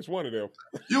 411. It's one of them.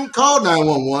 You can call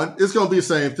 911. It's going to be the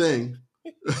same thing.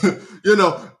 You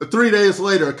know, 3 days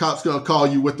later, a cop's going to call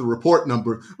you with the report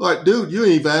number. Like, dude, you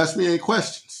ain't even asked me any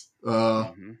questions.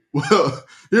 Well,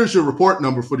 here's your report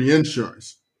number for the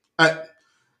insurance.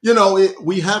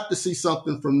 We have to see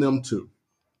something from them too,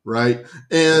 right?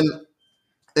 And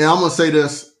I'm going to say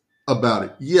this about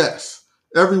it. Yes,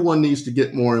 everyone needs to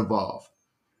get more involved.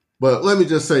 But let me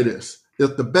just say this.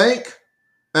 If the bank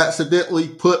accidentally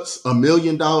puts $1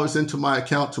 million into my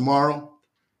account tomorrow,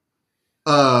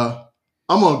 I'm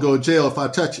going to go to jail if I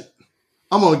touch it.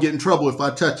 I'm going to get in trouble if I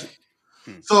touch it.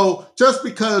 So just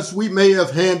because we may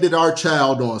have handed our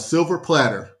child on a silver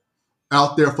platter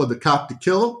out there for the cop to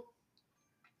kill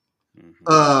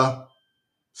him,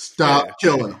 stop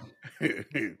killing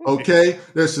him. Okay?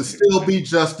 There should still be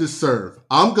justice served.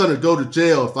 I'm going to go to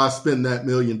jail if I spend that $1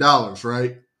 million,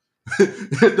 right?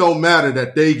 It don't matter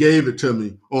that they gave it to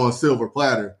me on a silver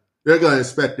platter. They're going to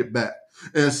expect it back.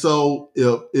 And so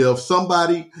if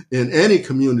somebody in any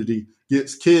community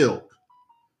gets killed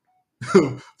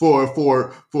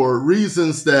for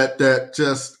reasons that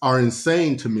just are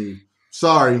insane to me,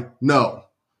 sorry, no.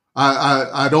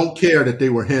 I don't care that they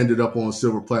were handed up on a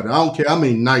silver platter. I don't care how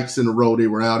many nights in a row they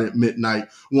were out at midnight,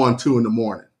 1, 2 in the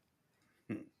morning.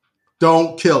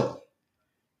 Don't kill them.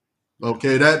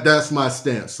 Okay, that's my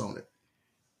stance on it.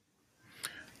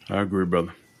 I agree,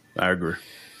 brother. I agree.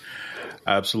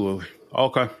 Absolutely.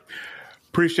 Okay.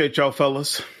 Appreciate y'all,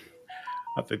 fellas.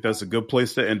 I think that's a good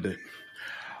place to end it.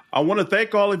 I want to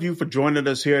thank all of you for joining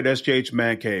us here at SJH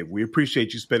Man Cave. We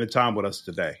appreciate you spending time with us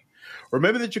today.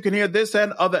 Remember that you can hear this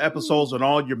and other episodes on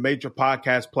all your major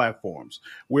podcast platforms.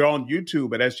 We're on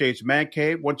YouTube at SJH Man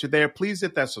Cave. Once you're there, please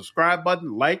hit that subscribe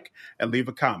button, like, and leave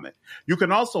a comment. You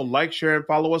can also like, share, and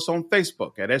follow us on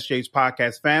Facebook at SJH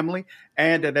Podcast Family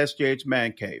and at SJH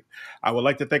Man Cave. I would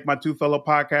like to thank my two fellow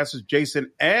podcasters,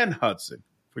 Jason and Hudson,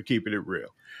 for keeping it real.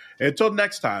 Until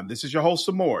next time, this is your host,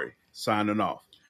 Samori, signing off.